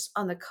Luzerne, we're just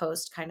on the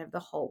coast kind of the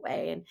whole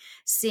way and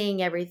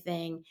seeing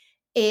everything.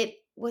 It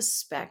was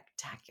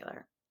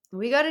spectacular.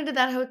 We got into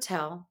that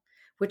hotel,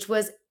 which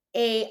was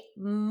a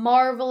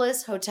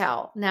marvelous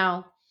hotel.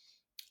 Now,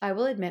 I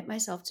will admit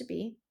myself to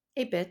be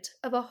a bit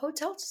of a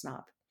hotel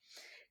snob.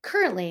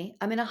 Currently,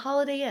 I'm in a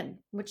Holiday Inn,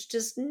 which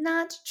does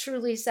not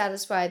truly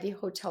satisfy the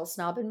hotel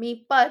snob in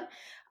me, but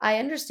I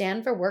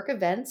understand for work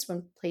events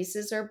when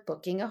places are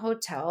booking a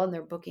hotel and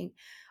they're booking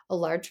a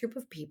large group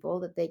of people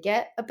that they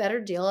get a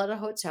better deal at a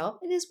hotel.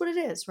 It is what it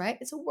is, right?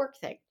 It's a work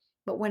thing.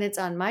 But when it's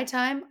on my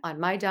time, on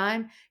my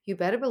dime, you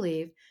better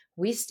believe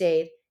we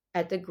stayed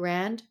at the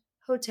Grand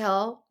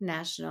Hotel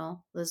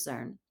National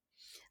Luzerne.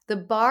 The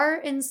bar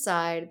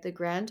inside the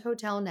Grand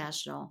Hotel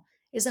National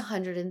is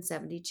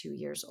 172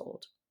 years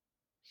old.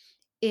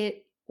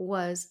 It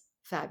was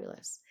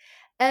fabulous.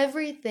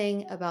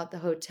 Everything about the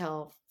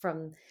hotel,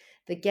 from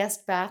the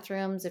guest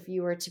bathrooms, if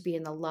you were to be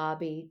in the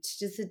lobby, to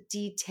just the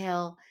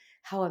detail,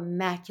 how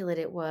immaculate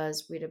it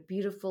was. We had a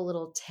beautiful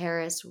little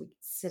terrace where we could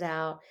sit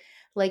out,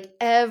 like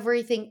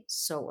everything,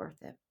 so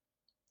worth it.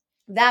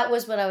 That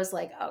was when I was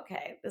like,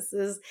 okay, this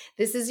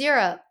is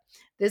Europe.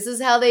 This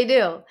is how they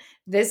do.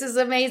 This is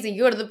amazing.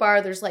 You go to the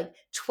bar, there's like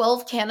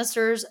 12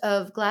 canisters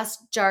of glass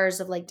jars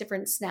of like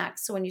different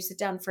snacks. So when you sit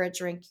down for a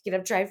drink, you can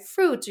have dried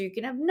fruits, or you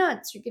can have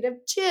nuts, or you can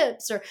have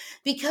chips, or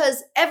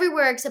because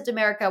everywhere except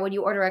America, when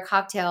you order a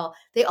cocktail,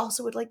 they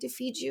also would like to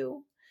feed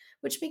you,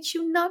 which makes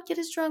you not get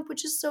as drunk,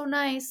 which is so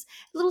nice.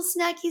 A little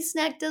snacky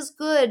snack does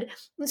good.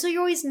 And so you're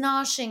always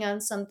noshing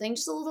on something,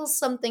 just a little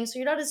something. So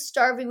you're not as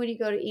starving when you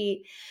go to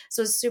eat.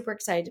 So super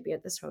excited to be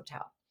at this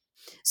hotel.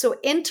 So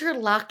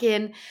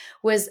Interlaken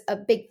was a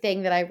big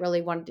thing that I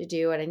really wanted to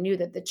do. And I knew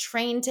that the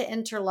train to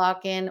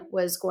Interlaken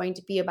was going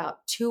to be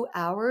about 2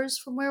 hours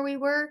from where we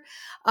were.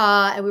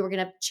 And we were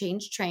going to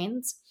change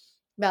trains,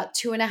 about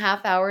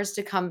 2.5 hours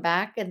to come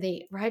back. And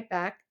the ride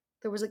back,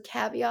 there was a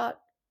caveat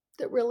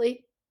that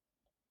really,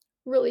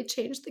 really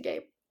changed the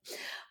game.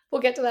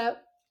 We'll get to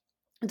that.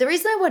 The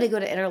reason I want to go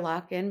to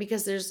Interlaken,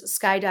 because there's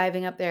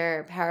skydiving up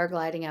there,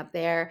 paragliding up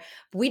there.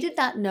 We did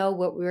not know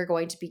what we were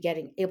going to be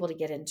getting able to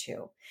get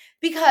into,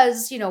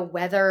 because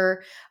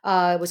weather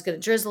was going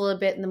to drizzle a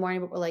bit in the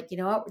morning. But we're like, you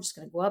know what? We're just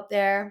going to go up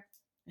there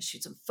and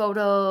shoot some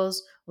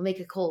photos. We'll make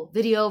a cool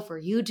video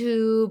for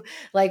YouTube.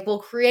 Like, we'll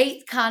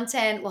create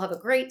content. We'll have a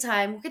great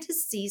time. We'll get to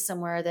see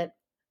somewhere that,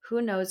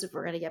 who knows if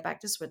we're going to get back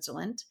to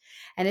Switzerland,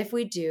 and if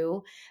we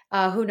do,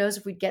 who knows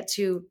if we get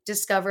to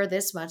discover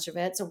this much of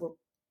it. So we're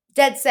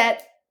dead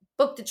set,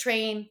 book the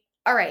train.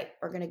 All right,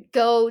 we're going to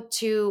go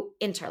to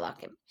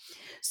Interlaken.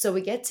 So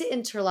we get to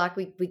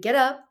Interlaken. We get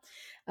up,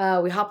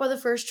 we hop on the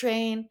first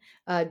train,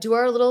 do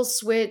our little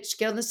switch,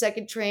 get on the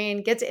second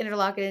train, get to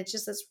Interlaken. It's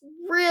just this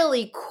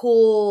really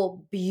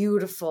cool,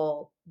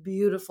 beautiful,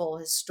 beautiful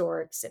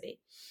historic city.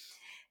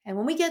 And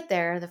when we get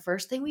there, the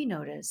first thing we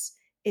notice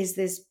is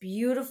this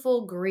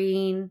beautiful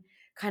green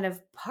kind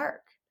of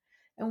park.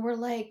 And we're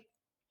like,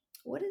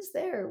 what is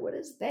there? What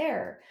is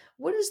there?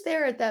 What is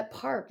there at that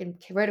park?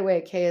 And right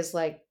away, Kay is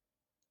like,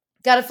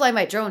 got to fly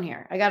my drone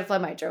here. I got to fly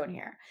my drone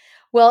here.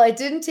 Well, it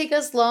didn't take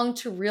us long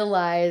to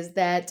realize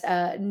that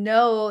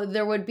no,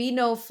 there would be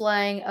no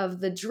flying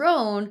of the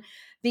drone,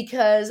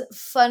 because,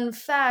 fun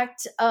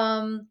fact,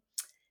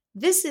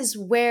 this is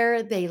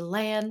where they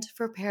land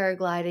for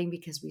paragliding,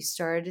 because we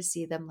started to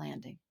see them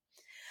landing.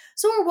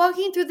 So we're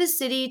walking through the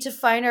city to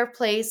find our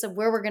place of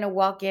where we're going to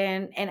walk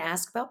in and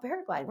ask about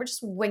paragliding. We're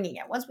just winging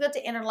it. Once we got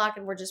to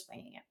Interlaken, we're just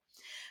winging it.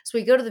 So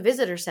we go to the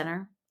visitor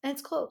center and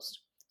it's closed.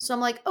 So I'm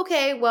like,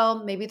 okay,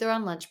 well, maybe they're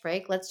on lunch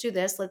break. Let's do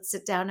this. Let's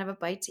sit down, have a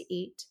bite to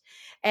eat.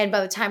 And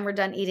by the time we're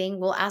done eating,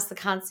 we'll ask the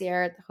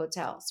concierge at the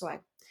hotel. So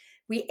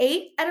we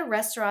ate at a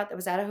restaurant that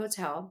was at a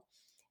hotel.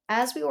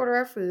 As we order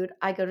our food,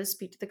 I go to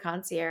speak to the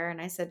concierge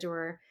and I said to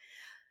her,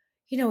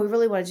 we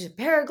really want to do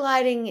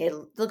paragliding. It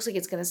looks like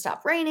it's going to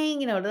stop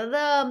raining, da, da,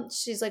 da.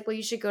 She's like, well,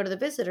 you should go to the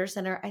visitor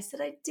center. I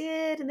said, I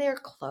did, and they're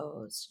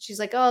closed. She's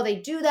like, oh, they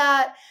do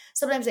that.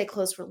 Sometimes they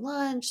close for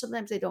lunch.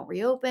 Sometimes they don't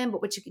reopen.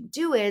 But what you can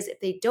do is, if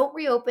they don't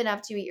reopen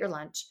after you eat your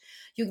lunch,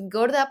 you can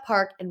go to that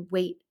park and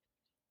wait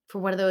for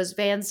one of those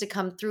vans to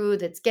come through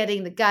that's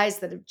getting the guys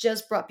that have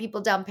just brought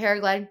people down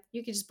paragliding.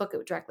 You can just book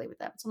it directly with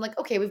them. So I'm like,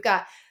 okay, we've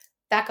got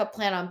backup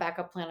plan on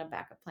backup plan on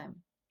backup plan.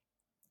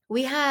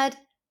 We had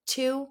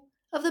two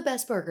of the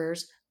best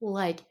burgers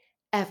like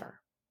ever.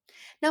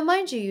 Now,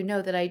 mind you, you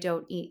know that I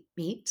don't eat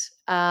meat.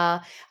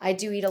 I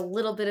do eat a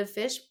little bit of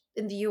fish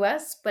in the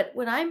US, but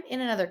when I'm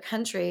in another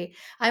country,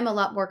 I'm a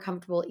lot more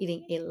comfortable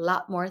eating a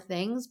lot more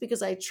things,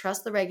 because I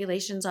trust the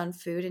regulations on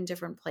food in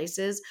different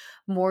places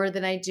more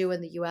than I do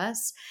in the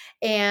US.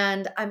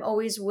 And I'm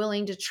always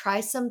willing to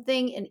try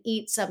something and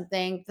eat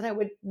something that I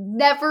would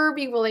never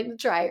be willing to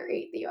try or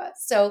eat in the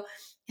US. So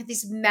Had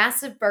these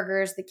massive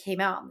burgers that came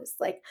out. And this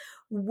like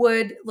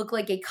wood looked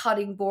like a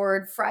cutting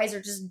board. Fries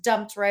are just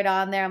dumped right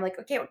on there. I'm like,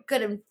 okay, we're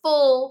good and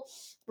full.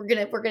 We're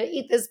gonna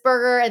eat this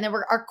burger, and then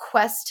our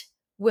quest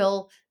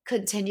will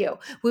continue.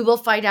 We will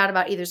find out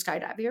about either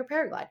skydiving or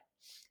paragliding.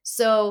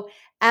 So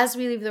as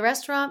we leave the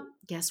restaurant,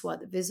 guess what?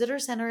 The visitor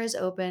center is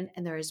open,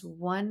 and there is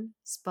one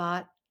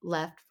spot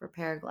left for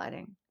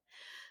paragliding.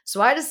 So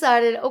I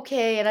decided,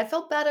 okay, and I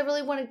felt bad. I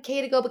really wanted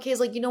Kay to go, but Kay's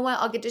like, you know what?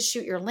 I'll get to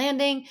shoot your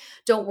landing.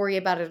 Don't worry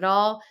about it at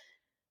all.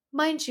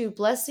 Mind you,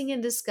 blessing in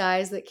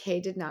disguise that Kay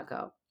did not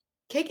go.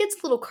 Kay gets a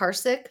little car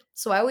sick,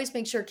 so I always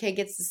make sure Kay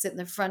gets to sit in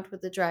the front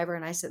with the driver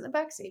and I sit in the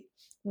back seat.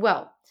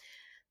 Well,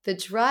 the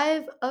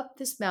drive up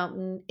this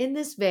mountain in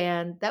this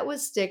van that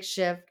was stick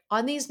shift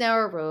on these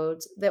narrow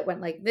roads that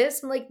went like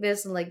this and like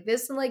this and like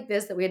this and like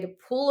this, that we had to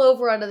pull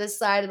over onto the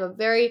side of a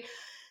very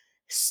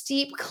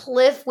steep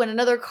cliff when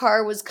another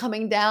car was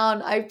coming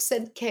down. I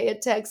sent Kay a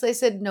text. I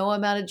said, no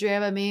amount of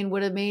Dramamine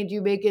would have made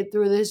you make it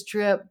through this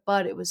trip,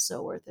 but it was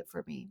so worth it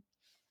for me.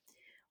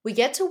 We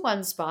get to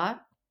one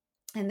spot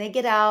and they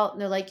get out and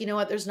they're like, you know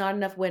what? There's not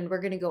enough wind.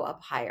 We're going to go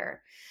up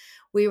higher.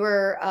 We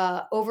were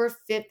over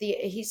 50.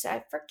 He said,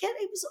 I forget,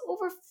 it was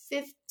over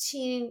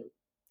 15.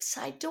 So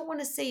I don't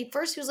want to say,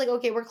 first he was like,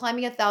 okay, we're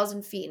climbing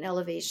 1,000 feet in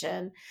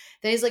elevation.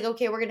 Then he's like,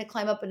 okay, we're going to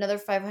climb up another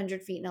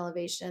 500 feet in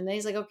elevation. Then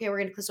he's like, okay, we're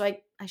going to, so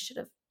I should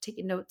have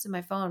taken notes in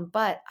my phone,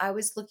 but I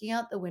was looking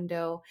out the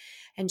window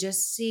and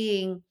just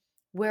seeing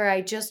where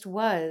I just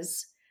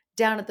was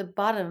down at the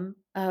bottom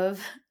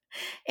of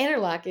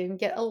Interlaken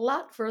get a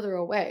lot further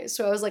away.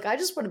 So I was like, I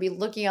just want to be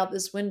looking out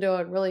this window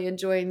and really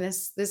enjoying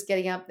this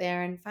getting up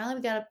there. And finally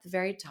we got up to the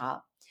very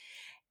top.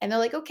 And they're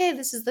like, okay,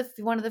 this is the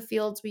one of the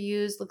fields we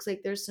use. Looks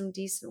like there's some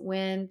decent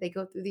wind. They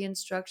go through the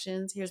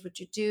instructions. Here's what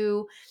you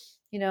do.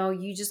 You know,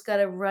 you just got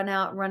to run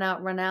out, run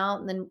out, run out.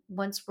 And then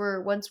once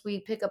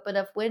we pick up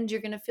enough wind, you're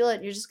going to feel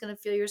it. You're just going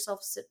to feel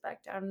yourself sit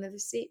back down into the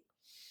seat.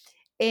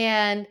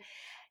 And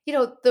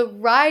the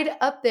ride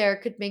up there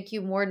could make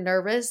you more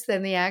nervous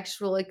than the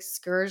actual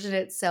excursion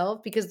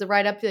itself, because the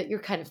ride up there, you're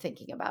kind of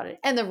thinking about it.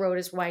 And the road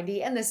is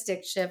windy and the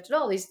stick shift and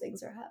all these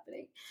things are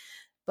happening.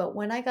 But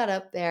when I got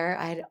up there,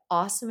 I had an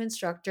awesome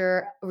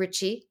instructor,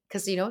 Richie,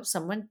 because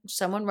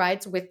someone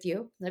rides with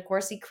you. And of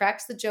course, he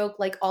cracks the joke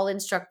like all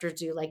instructors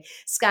do, like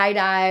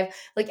skydive,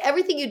 like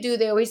everything you do,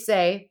 they always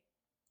say,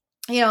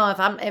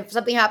 if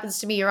something happens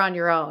to me, you're on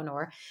your own.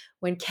 Or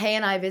when Kay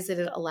and I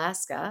visited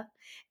Alaska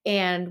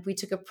and we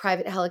took a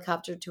private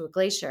helicopter to a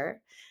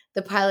glacier,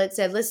 the pilot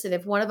said, listen,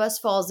 if one of us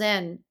falls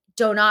in,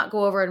 do not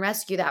go over and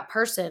rescue that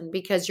person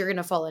because you're going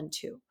to fall in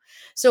too.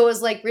 So it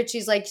was like,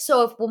 Richie's like,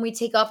 so if when we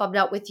take off, I'm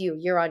not with you,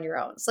 you're on your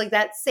own. It's like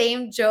that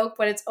same joke,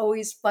 but it's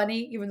always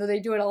funny, even though they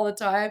do it all the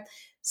time,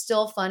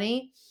 still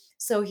funny.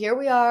 So here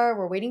we are,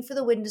 we're waiting for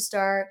the wind to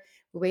start.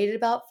 We waited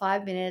about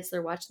 5 minutes.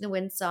 They're watching the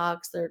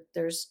windsocks.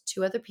 There's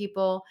two other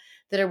people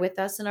that are with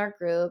us in our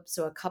group.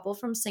 So a couple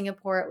from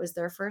Singapore, it was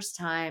their first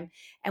time.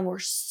 And we're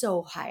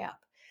so high up.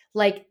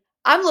 Like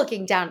I'm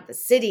looking down at the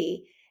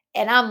city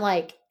and I'm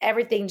like,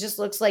 everything just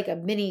looks like a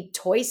mini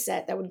toy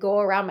set that would go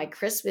around my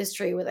Christmas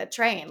tree with a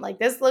train. Like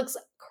this looks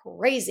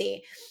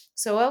crazy.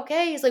 So,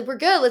 okay, he's like, we're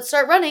good. Let's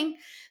start running.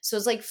 So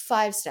it's like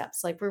 5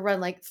 steps. Like we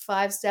run like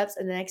 5 steps.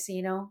 And the next thing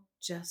you know,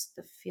 just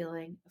the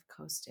feeling of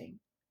coasting.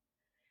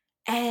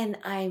 And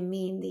I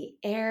mean, the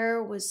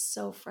air was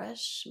so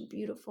fresh and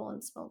beautiful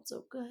and smelled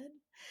so good.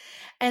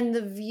 And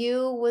the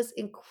view was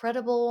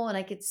incredible. And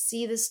I could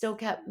see the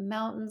snow-capped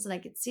mountains and I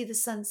could see the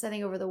sun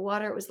setting over the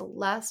water. It was the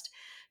last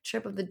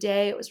trip of the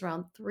day. It was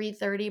around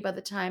 3:30 by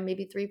the time,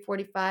 maybe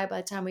 3:45 by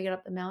the time we got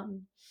up the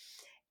mountain.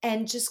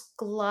 And just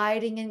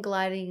gliding and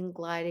gliding and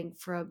gliding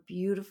for a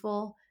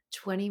beautiful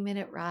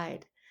 20-minute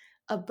ride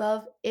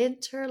above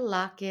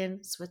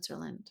Interlaken,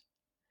 Switzerland.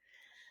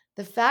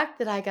 The fact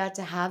that I got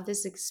to have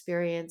this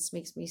experience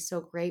makes me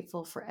so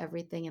grateful for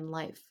everything in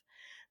life.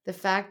 The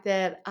fact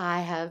that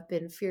I have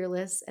been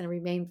fearless and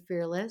remain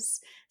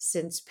fearless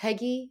since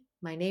Peggy,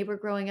 my neighbor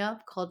growing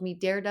up, called me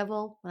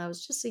Daredevil when I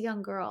was just a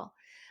young girl.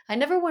 I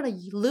never want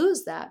to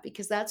lose that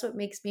because that's what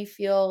makes me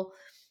feel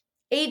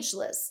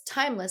ageless,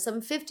 timeless.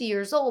 I'm 50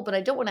 years old, but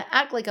I don't want to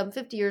act like I'm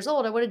 50 years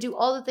old. I want to do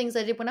all the things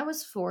I did when I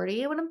was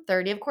 40 and when I'm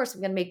 30. Of course,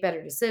 I'm going to make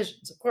better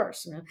decisions. Of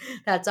course,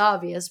 that's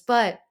obvious.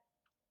 But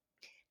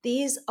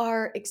these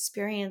are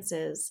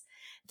experiences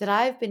that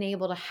I've been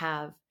able to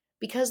have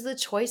because of the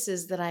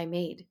choices that I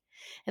made.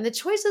 And the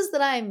choices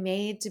that I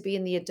made to be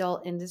in the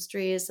adult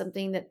industry is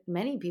something that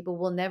many people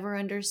will never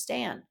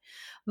understand.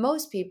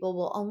 Most people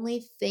will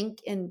only think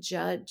and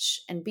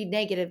judge and be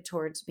negative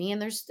towards me.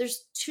 And there's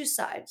two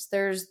sides.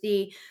 There's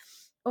the,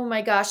 oh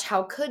my gosh,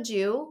 how could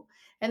you?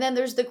 And then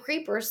there's the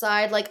creeper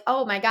side, like,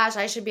 oh my gosh,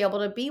 I should be able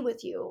to be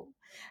with you.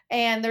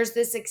 And there's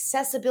this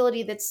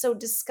accessibility that's so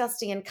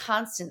disgusting and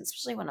constant,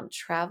 especially when I'm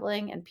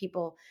traveling and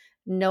people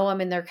know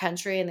I'm in their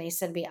country and they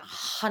send me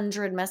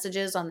 100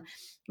 messages on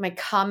my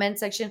comment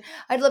section.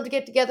 I'd love to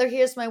get together.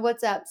 Here's my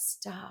WhatsApp.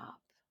 Stop.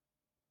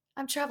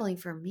 I'm traveling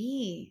for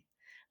me.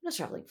 not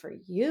traveling for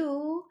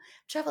you.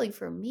 I'm traveling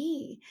for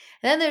me.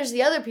 And then there's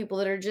the other people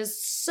that are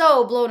just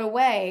so blown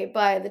away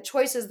by the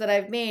choices that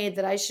I've made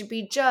that I should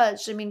be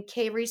judged. I mean,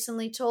 Kay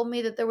recently told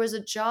me that there was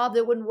a job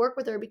that wouldn't work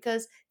with her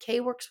because Kay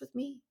works with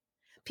me.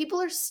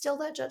 People are still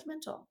that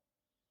judgmental.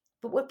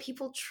 But what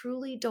people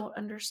truly don't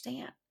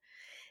understand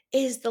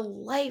is the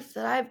life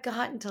that I've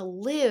gotten to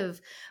live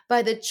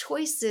by the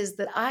choices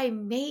that I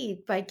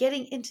made by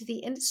getting into the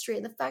industry,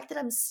 and the fact that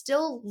I'm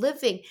still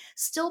living,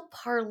 still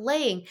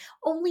parlaying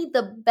only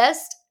the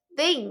best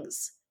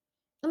things.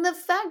 And the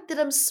fact that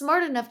I'm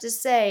smart enough to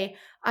say,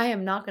 I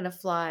am not going to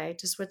fly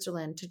to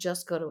Switzerland to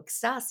just go to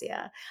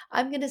Extasia.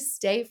 I'm going to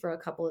stay for a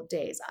couple of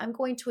days. I'm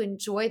going to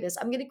enjoy this.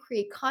 I'm going to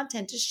create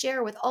content to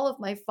share with all of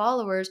my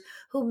followers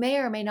who may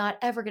or may not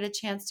ever get a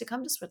chance to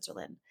come to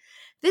Switzerland.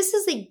 This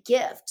is a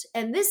gift.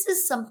 And this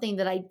is something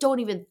that I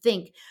don't even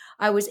think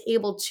I was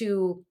able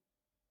to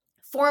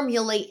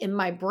formulate in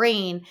my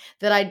brain,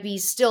 that I'd be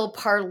still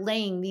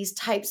parlaying these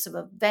types of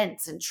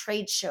events and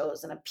trade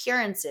shows and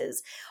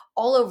appearances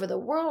all over the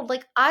world.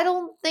 Like, I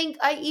don't think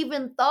I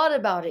even thought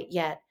about it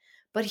yet.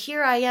 But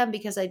here I am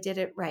because I did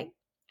it right.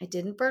 I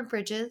didn't burn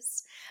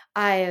bridges.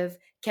 I've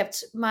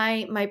kept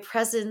my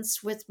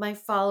presence with my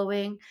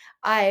following.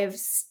 I've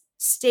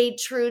stayed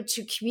true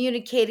to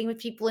communicating with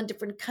people in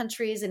different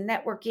countries and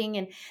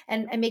networking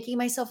and making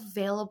myself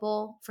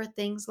available for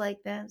things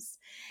like this,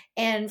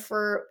 and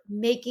for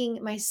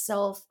making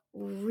myself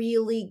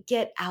really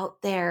get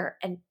out there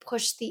and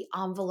push the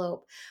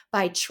envelope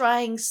by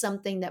trying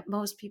something that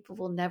most people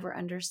will never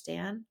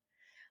understand.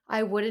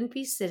 I wouldn't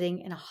be sitting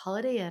in a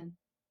Holiday Inn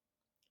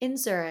in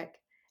Zurich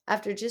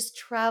after just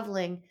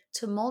traveling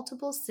to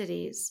multiple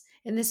cities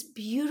in this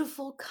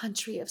beautiful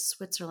country of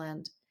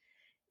Switzerland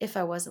if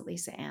I wasn't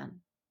Lisa Ann.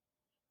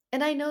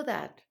 And I know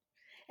that.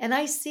 And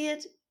I see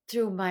it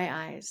through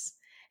my eyes.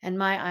 And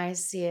my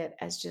eyes see it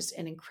as just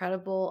an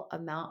incredible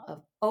amount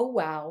of, oh,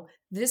 wow,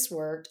 this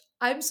worked.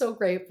 I'm so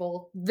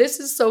grateful.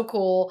 This is so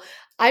cool.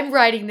 I'm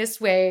riding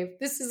this wave.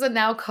 This is a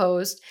Now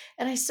Coast.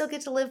 And I still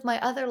get to live my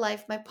other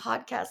life, my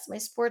podcast, my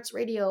sports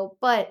radio.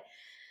 But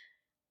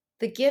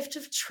the gift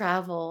of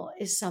travel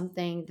is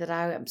something that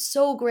I am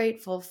so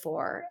grateful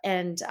for.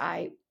 And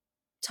I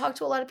talked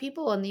to a lot of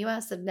people in the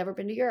US that have never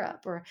been to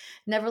Europe or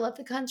never left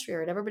the country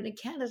or never been to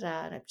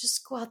Canada. And I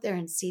just go out there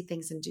and see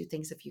things and do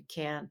things if you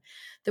can.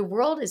 The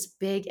world is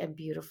big and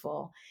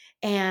beautiful.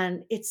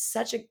 And it's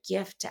such a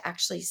gift to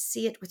actually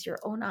see it with your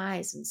own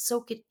eyes and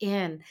soak it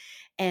in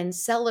and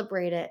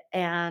celebrate it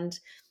and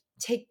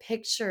take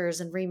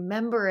pictures and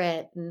remember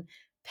it, and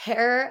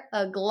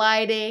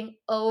paragliding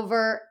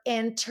over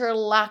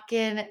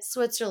Interlaken,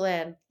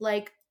 Switzerland.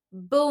 Like,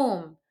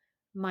 boom,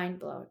 mind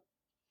blown.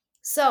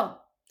 So,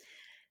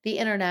 the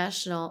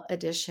international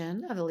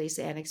edition of the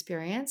Lisa Ann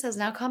Experience has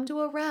now come to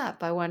a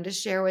wrap. I wanted to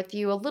share with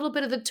you a little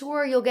bit of the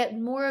tour. You'll get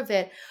more of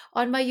it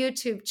on my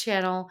YouTube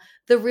channel,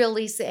 The Real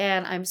Lisa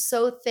Ann. I'm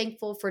so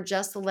thankful for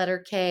Just the Letter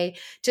K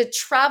to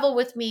travel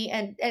with me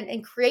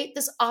and create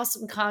this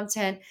awesome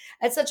content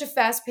at such a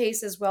fast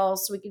pace as well,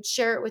 so we could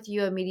share it with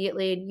you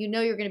immediately. And you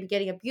know you're going to be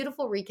getting a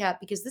beautiful recap,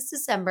 because this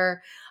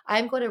December,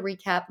 I'm going to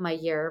recap my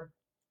year,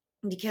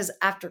 because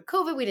after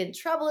COVID, we didn't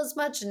travel as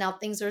much, and now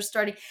things are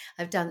starting.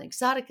 I've done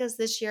Exoticas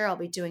this year. I'll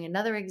be doing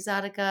another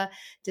Exotica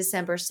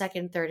December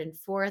 2nd, 3rd, and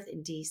 4th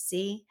in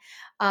DC.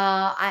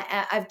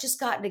 I've just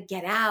gotten to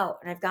get out,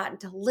 and I've gotten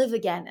to live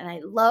again. And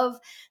I love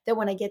that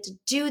when I get to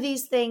do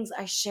these things,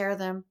 I share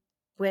them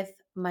with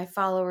my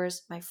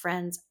followers, my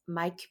friends,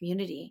 my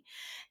community.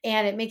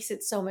 And it makes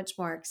it so much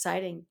more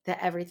exciting, that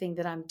everything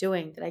that I'm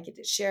doing, that I get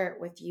to share it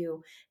with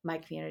you, my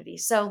community.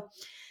 So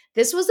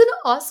this was an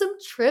awesome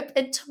trip.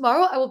 And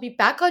tomorrow I will be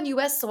back on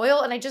US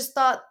soil. And I just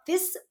thought,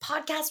 this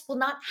podcast will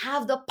not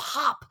have the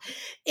pop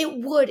it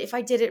would if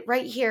I did it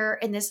right here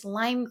in this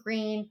lime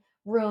green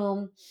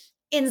room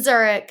in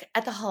Zurich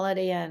at the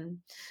Holiday Inn.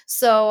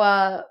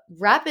 So,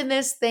 wrapping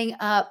this thing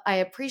up, I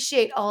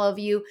appreciate all of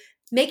you.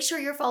 Make sure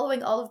you're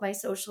following all of my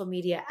social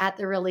media at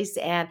The Real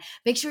Lisa Ann.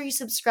 Make sure you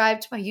subscribe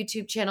to my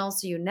YouTube channel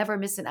so you never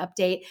miss an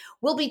update.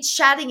 We'll be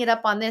chatting it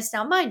up on this.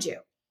 Now, mind you,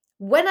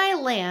 when I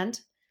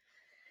land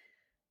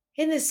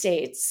in the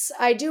States,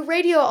 I do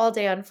radio all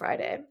day on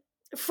Friday.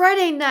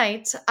 Friday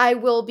night, I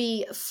will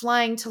be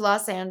flying to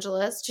Los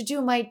Angeles to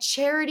do my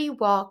charity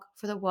walk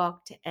for the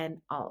Walk to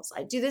End Alls.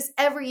 I do this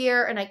every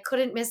year and I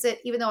couldn't miss it,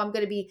 even though I'm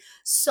going to be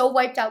so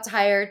wiped out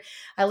tired.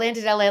 I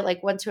landed LA at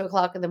like 1, 2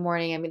 o'clock in the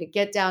morning. I'm going to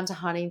get down to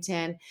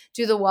Huntington,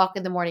 do the walk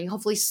in the morning,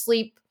 hopefully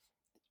sleep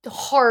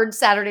hard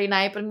Saturday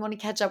night, but I want to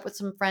catch up with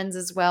some friends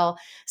as well.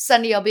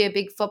 Sunday, I'll be a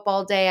big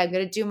football day. I'm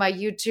going to do my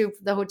YouTube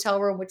from the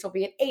hotel room, which will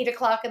be at 8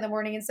 o'clock in the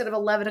morning instead of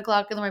 11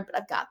 o'clock in the morning,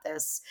 but I've got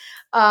this.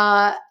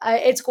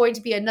 It's going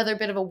to be another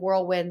bit of a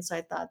whirlwind, so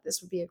I thought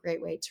this would be a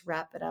great way to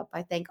wrap it up.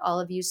 I thank all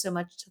of you so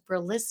much for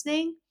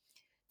listening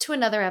to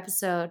another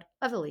episode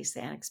of the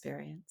Lisa Ann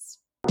Experience.